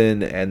good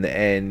one, and the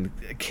end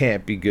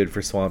can't be good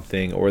for Swamp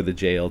Thing or the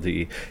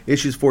JLD.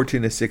 Issues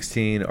 14 to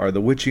 16 are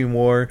the Witching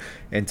War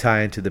and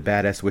tie into the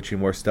badass Witching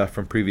War stuff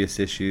from previous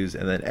issues,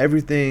 and then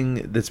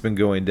everything that's been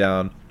going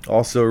down.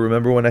 Also,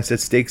 remember when I said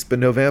stakes but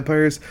no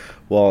vampires?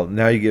 Well,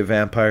 now you get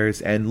vampires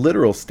and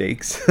literal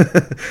stakes.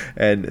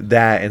 And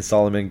that, and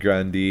Solomon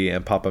Grundy,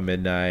 and Papa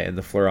Midnight, and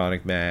the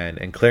Floronic Man,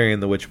 and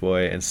Clarion the Witch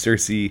Boy, and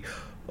Circe.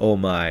 Oh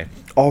my.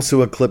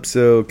 Also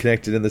Eclipso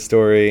connected in the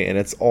story, and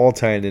it's all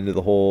tying into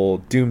the whole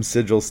Doom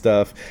Sigil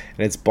stuff,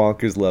 and it's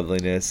bonkers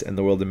loveliness, and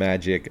the world of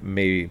magic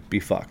may be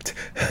fucked.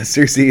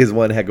 Circe is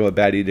one heck of a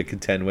baddie to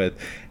contend with,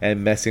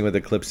 and messing with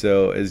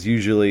Eclipso is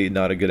usually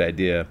not a good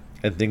idea.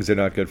 And things are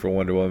not good for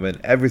Wonder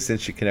Woman ever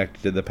since she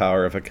connected to the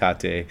power of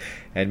Hecate,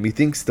 and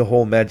methinks the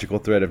whole magical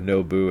thread of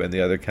Nobu and the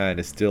other kind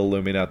is still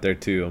looming out there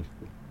too.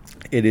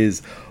 It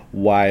is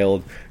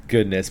wild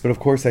goodness. But of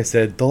course I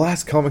said the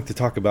last comic to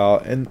talk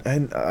about, and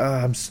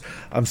I'm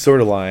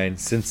sort of lying,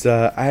 since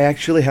I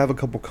actually have a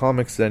couple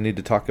comics that I need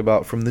to talk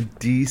about from the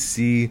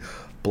DC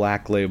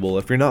Black Label.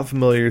 If you're not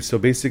familiar, so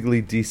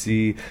basically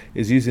DC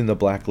is using the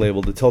Black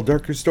Label to tell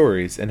darker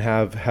stories and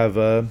have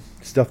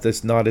stuff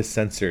that's not as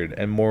censored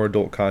and more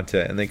adult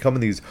content, and they come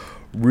in these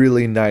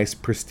really nice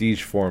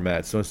prestige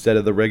formats. So instead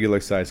of the regular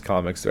size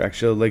comics, they're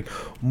actually like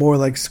more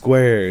like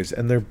squares,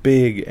 and they're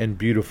big and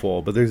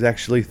beautiful. But there's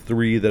actually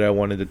 3 that I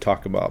wanted to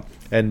talk about,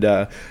 and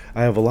I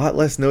have a lot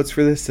less notes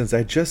for this since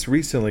I just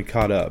recently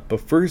caught up.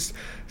 But first,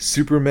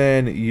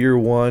 Superman Year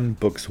 1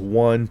 books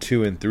 1,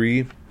 2, and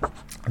 3.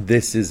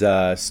 This is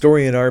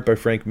story and art by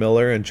Frank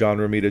Miller and John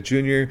Romita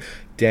Jr.,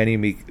 Danny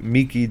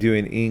Miki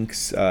doing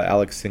inks,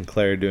 Alex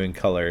Sinclair doing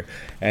color.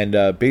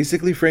 And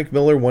basically Frank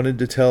Miller wanted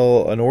to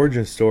tell an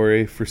origin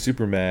story for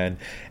Superman,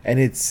 and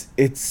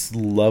it's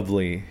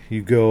lovely.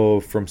 You go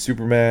from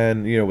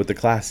Superman, with the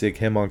classic,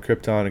 him on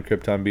Krypton and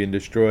Krypton being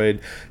destroyed,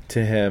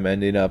 to him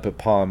ending up at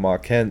Pa and Ma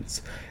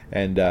Kent's,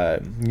 and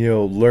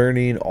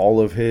learning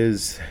all of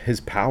his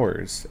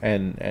powers,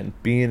 and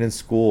being in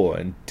school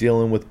and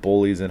dealing with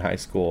bullies in high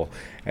school,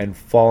 and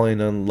falling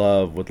in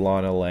love with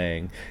Lana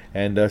Lang,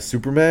 and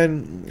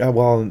Superman,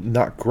 while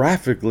not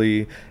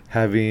graphically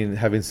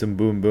having some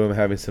boom,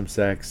 having some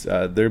sex,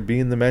 there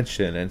being the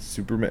mention, and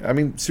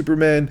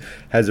Superman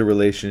has a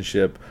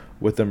relationship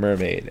with a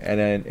mermaid, and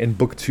then in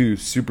book 2,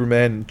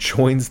 Superman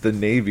joins the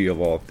Navy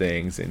of all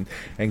things, and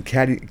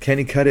can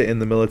he cut it in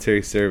the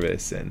military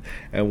service, and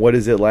what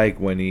is it like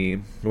when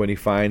he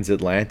finds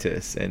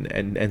Atlantis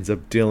and ends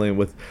up dealing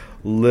with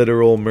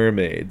literal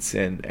mermaids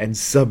and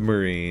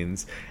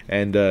submarines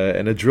and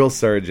a drill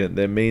sergeant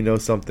that may know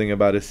something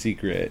about a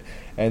secret.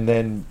 And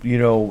then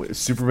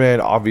Superman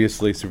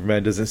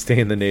doesn't stay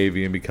in the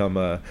Navy and become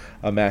a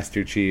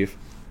Master Chief.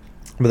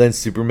 But then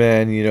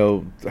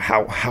Superman,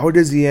 how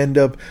does he end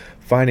up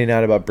finding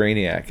out about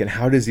Brainiac, and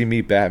how does he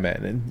meet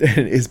Batman?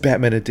 And is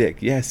Batman a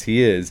dick? Yes,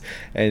 he is.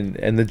 And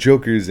the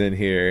Joker's in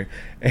here,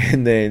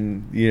 and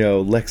then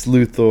Lex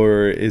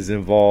Luthor is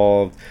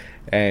involved,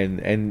 and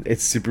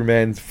it's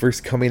Superman's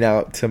first coming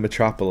out to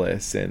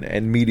Metropolis,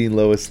 and meeting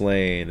Lois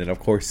Lane, and of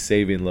course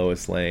saving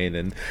Lois Lane.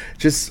 And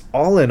just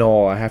all in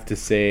all, I have to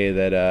say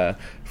that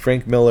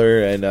Frank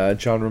Miller and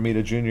John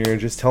Romita Jr. are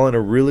just telling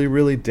a really,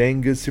 really dang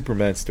good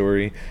Superman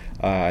story.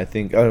 I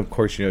think, of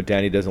course,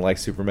 Danny doesn't like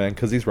Superman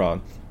because he's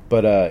wrong,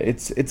 but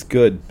it's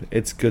good.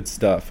 It's good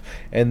stuff.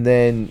 And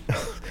then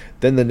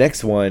the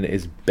next one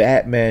is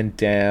Batman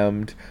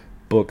Damned,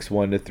 books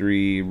 1 to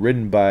 3,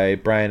 written by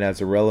Brian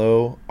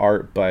Azzarello,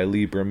 art by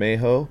Lee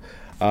Bermejo.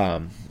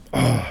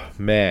 Oh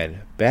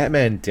man,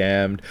 Batman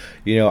Damned.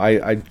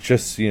 I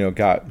just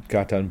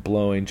got done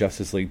blowing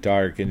Justice League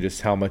Dark, and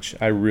just how much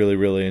I really,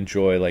 really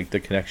enjoy the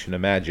connection to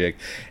magic.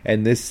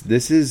 And this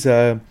is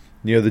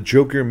the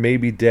Joker may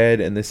be dead,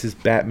 and this is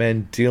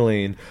Batman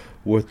dealing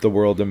with the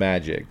world of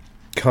magic,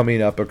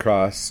 coming up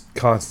across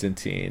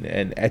Constantine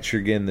and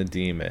Etrigan the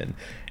Demon,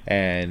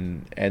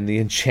 and the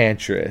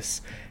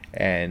Enchantress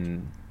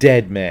and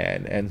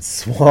Deadman and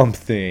Swamp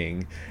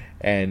Thing,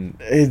 and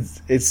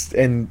it's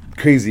and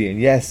crazy. And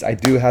yes, I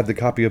do have the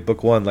copy of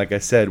book 1, like I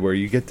said, where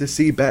you get to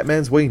see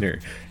Batman's wiener.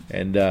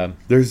 And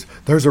there's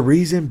a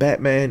reason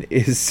Batman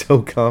is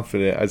so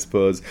confident, I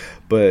suppose.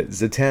 But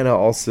Zatanna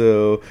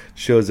also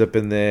shows up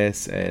in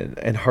this,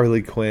 and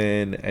Harley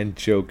Quinn and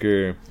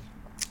Joker.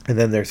 And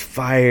then there's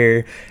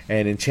Fire,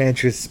 and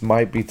Enchantress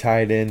might be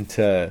tied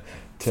into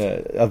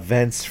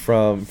events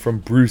from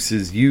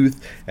Bruce's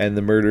youth and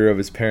the murder of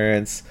his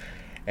parents.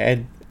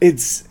 And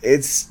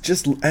it's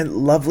just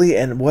lovely.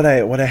 And what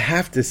I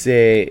have to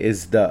say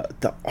is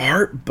the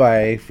art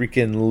by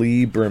freaking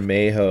Lee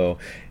Bermejo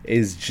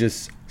is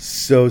just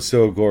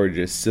so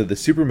gorgeous. So the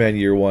Superman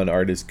Year One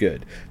art is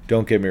good.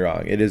 Don't get me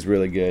wrong, it is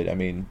really good. I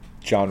mean,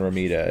 John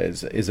Romita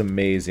is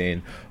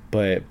amazing,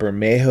 but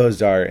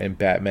Bermejo's art in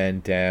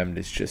Batman Damned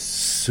is just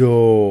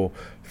so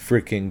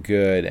freaking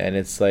good. And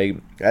it's like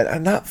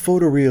not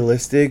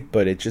photorealistic,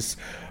 but it just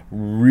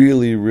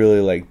really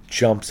like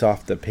jumps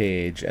off the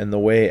page, and the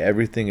way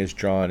everything is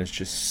drawn is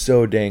just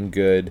so dang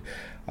good.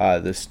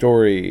 The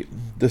story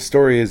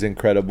is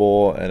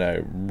incredible, and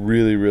I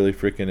really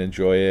freaking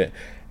enjoy it.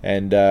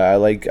 And I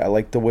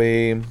like the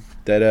way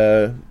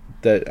that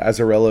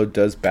Azzarello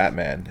does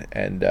Batman,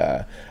 and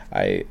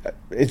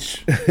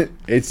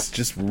it's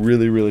just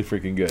really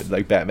freaking good.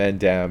 Like Batman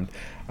Damned,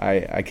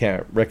 I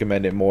can't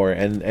recommend it more.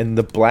 And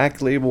the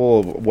Black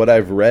Label, what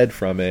I've read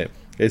from it,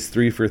 is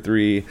 3 for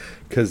 3,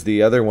 because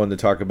the other one to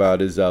talk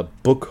about is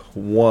book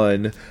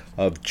 1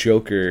 of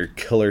Joker,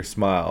 Killer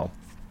Smile.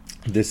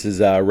 This is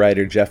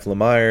writer Jeff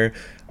Lemire,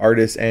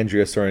 artist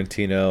Andrea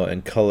Sorrentino,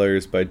 and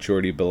colors by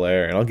Jordi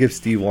Belair. And I'll give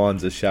Steve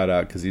Wands a shout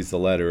out because he's the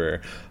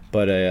letterer.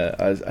 But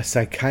a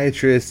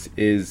psychiatrist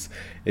is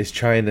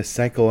trying to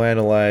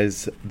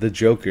psychoanalyze the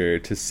Joker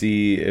to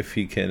see if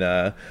he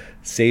can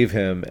save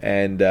him.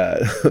 And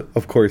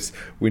of course,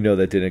 we know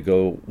that didn't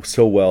go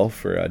so well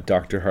for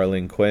Dr.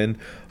 Harleen Quinn.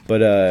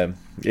 But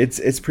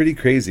it's pretty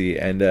crazy,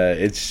 and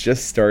it's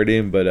just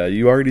starting. But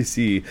you already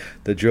see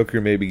the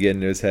Joker maybe get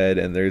into his head,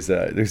 and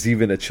there's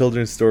even a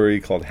children's story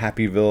called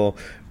Happyville,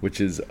 which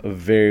is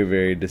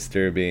very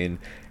disturbing.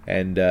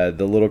 And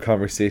the little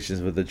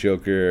conversations with the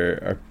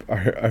Joker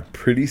are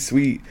pretty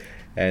sweet.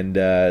 And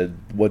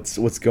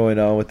what's going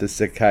on with the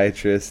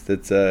psychiatrist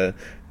that's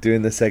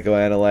doing the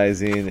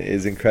psychoanalyzing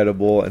is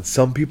incredible. And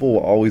some people will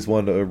always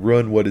want to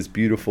run what is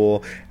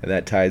beautiful, and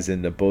that ties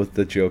into both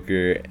the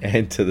Joker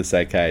and to the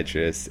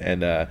psychiatrist.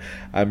 And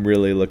I'm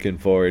really looking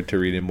forward to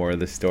reading more of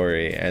the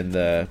story. And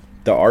the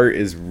art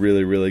is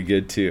really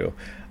good too.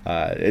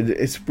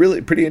 It's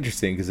really pretty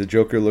interesting because the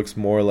Joker looks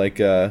more like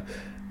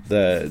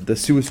the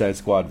Suicide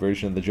Squad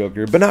version of the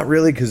Joker, but not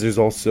really, because there's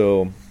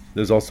also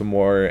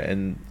more,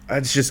 and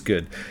it's just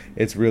good.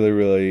 It's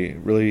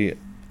really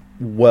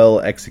well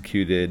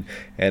executed,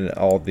 and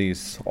all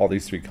these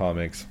 3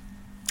 comics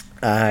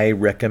I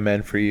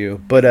recommend for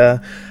you. But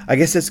I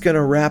guess that's going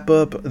to wrap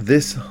up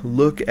this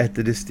look at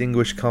the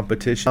distinguished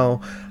competition.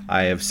 Now,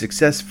 I have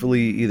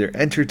successfully either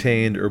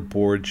entertained or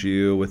bored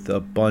you with a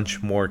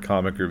bunch more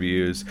comic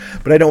reviews,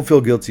 but I don't feel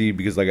guilty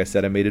because, like I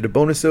said, I made it a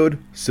bonusode,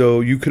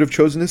 so you could have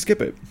chosen to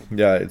skip it.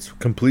 Yeah, it's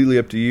completely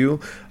up to you.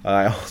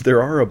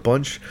 There are a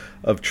bunch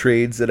of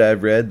trades that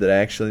I've read that I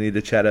actually need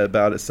to chat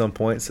about at some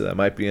point, so that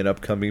might be an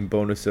upcoming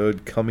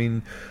bonusode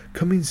coming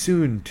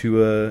soon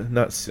to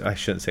I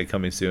shouldn't say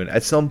coming soon,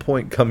 at some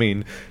point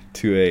coming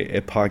to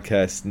a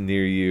podcast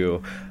near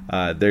you.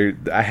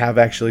 I have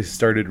actually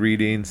started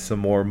reading some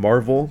more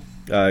Marvel,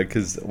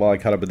 because while I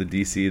caught up with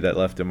the DC that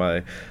left in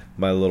my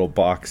little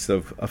box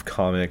of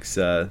comics,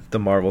 the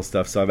Marvel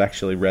stuff, so I've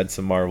actually read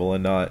some Marvel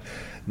and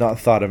not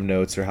thought of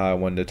notes or how I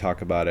wanted to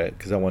talk about it,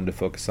 because I wanted to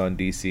focus on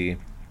DC.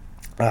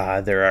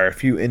 There are a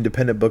few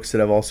independent books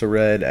that I've also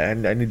read,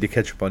 and I need to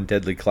catch up on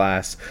Deadly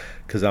Class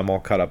because I'm all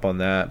caught up on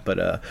that.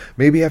 But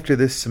maybe after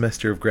this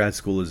semester of grad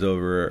school is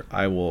over,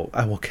 I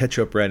will catch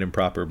up right and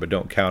proper, but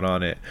don't count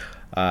on it.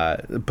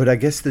 But I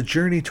guess the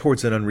journey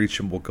towards an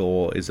unreachable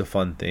goal is a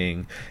fun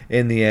thing.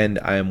 In the end,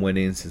 I am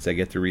winning since I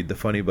get to read the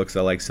funny books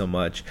I like so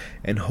much,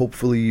 and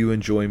hopefully you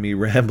enjoy me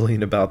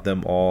rambling about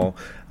them all.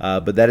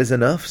 But that is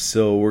enough,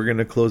 so we're going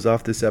to close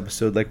off this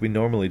episode like we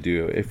normally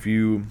do. If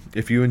you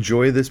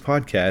enjoy this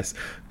podcast,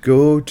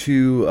 go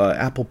to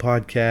Apple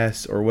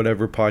Podcasts or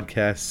whatever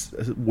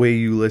podcast way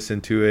you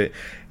listen to it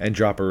and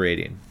drop a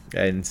rating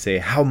and say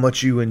how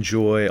much you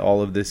enjoy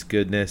all of this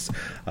goodness.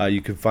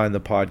 You can find the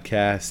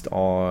podcast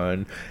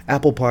on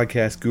Apple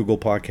Podcasts, Google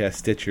Podcasts,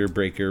 Stitcher,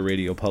 Breaker,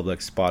 Radio Public,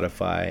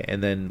 Spotify,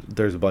 and then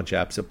there's a bunch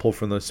of apps that pull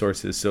from those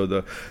sources. So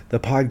the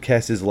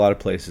podcast is a lot of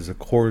places. Of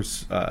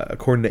course,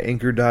 according to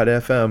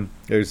Anchor.fm,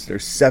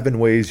 there's 7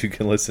 ways you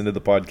can listen to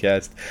the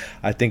podcast.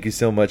 I thank you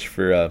so much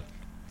for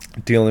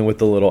dealing with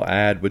the little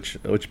ad, which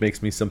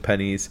makes me some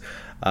pennies.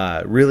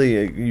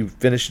 Really, you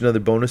finished another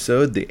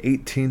bonusode, the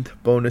 18th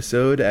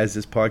bonusode as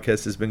this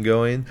podcast has been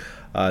going.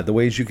 The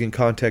ways you can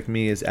contact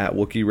me is at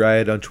Wookie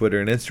Riot on Twitter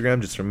and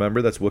Instagram. Just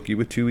remember, that's Wookie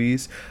with 2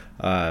 E's.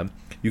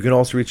 You can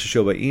also reach the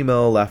show by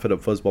email,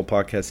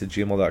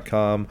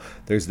 laughitupfuzzballpodcast@gmail.com.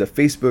 There's the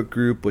Facebook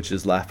group, which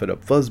is Laugh It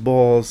Up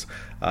Fuzzballs.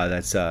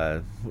 That's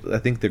I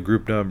think the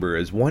group number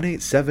is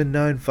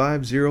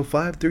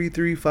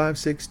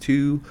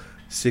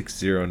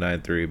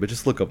 1-879-505-33562-6093. But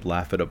just look up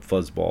Laugh It Up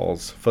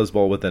Fuzzballs,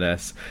 Fuzzball with an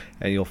S,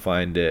 and you'll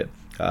find it.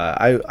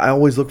 I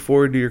always look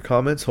forward to your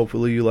comments.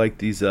 Hopefully you like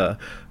these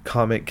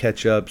comment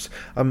catch-ups.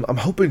 I'm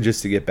hoping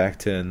just to get back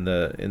to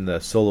in the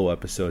solo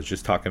episodes,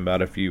 just talking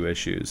about a few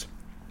issues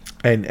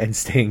and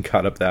staying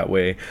caught up that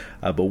way.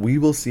 But we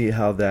will see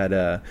how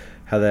that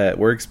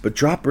works. But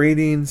drop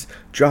ratings,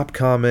 drop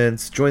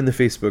comments, join the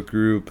Facebook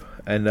group,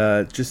 and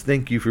just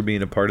thank you for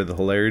being a part of the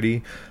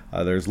hilarity.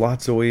 There's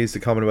lots of ways to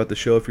comment about the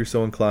show if you're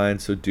so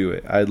inclined, so do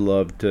it. I'd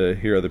love to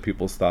hear other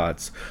people's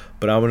thoughts.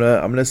 But I'm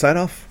gonna sign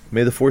off.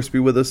 May the force be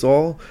with us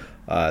all.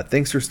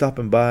 Thanks for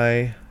stopping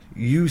by.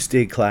 You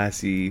stay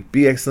classy,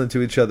 be excellent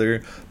to each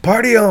other,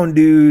 party on,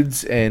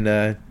 dudes, and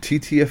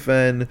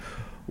TTFN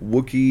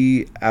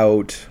Wookie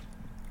out,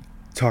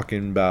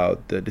 talking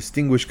about the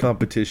distinguished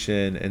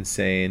competition and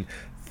saying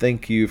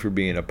thank you for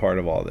being a part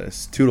of all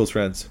this. Toodles,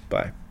 friends.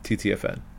 Bye. TTFN.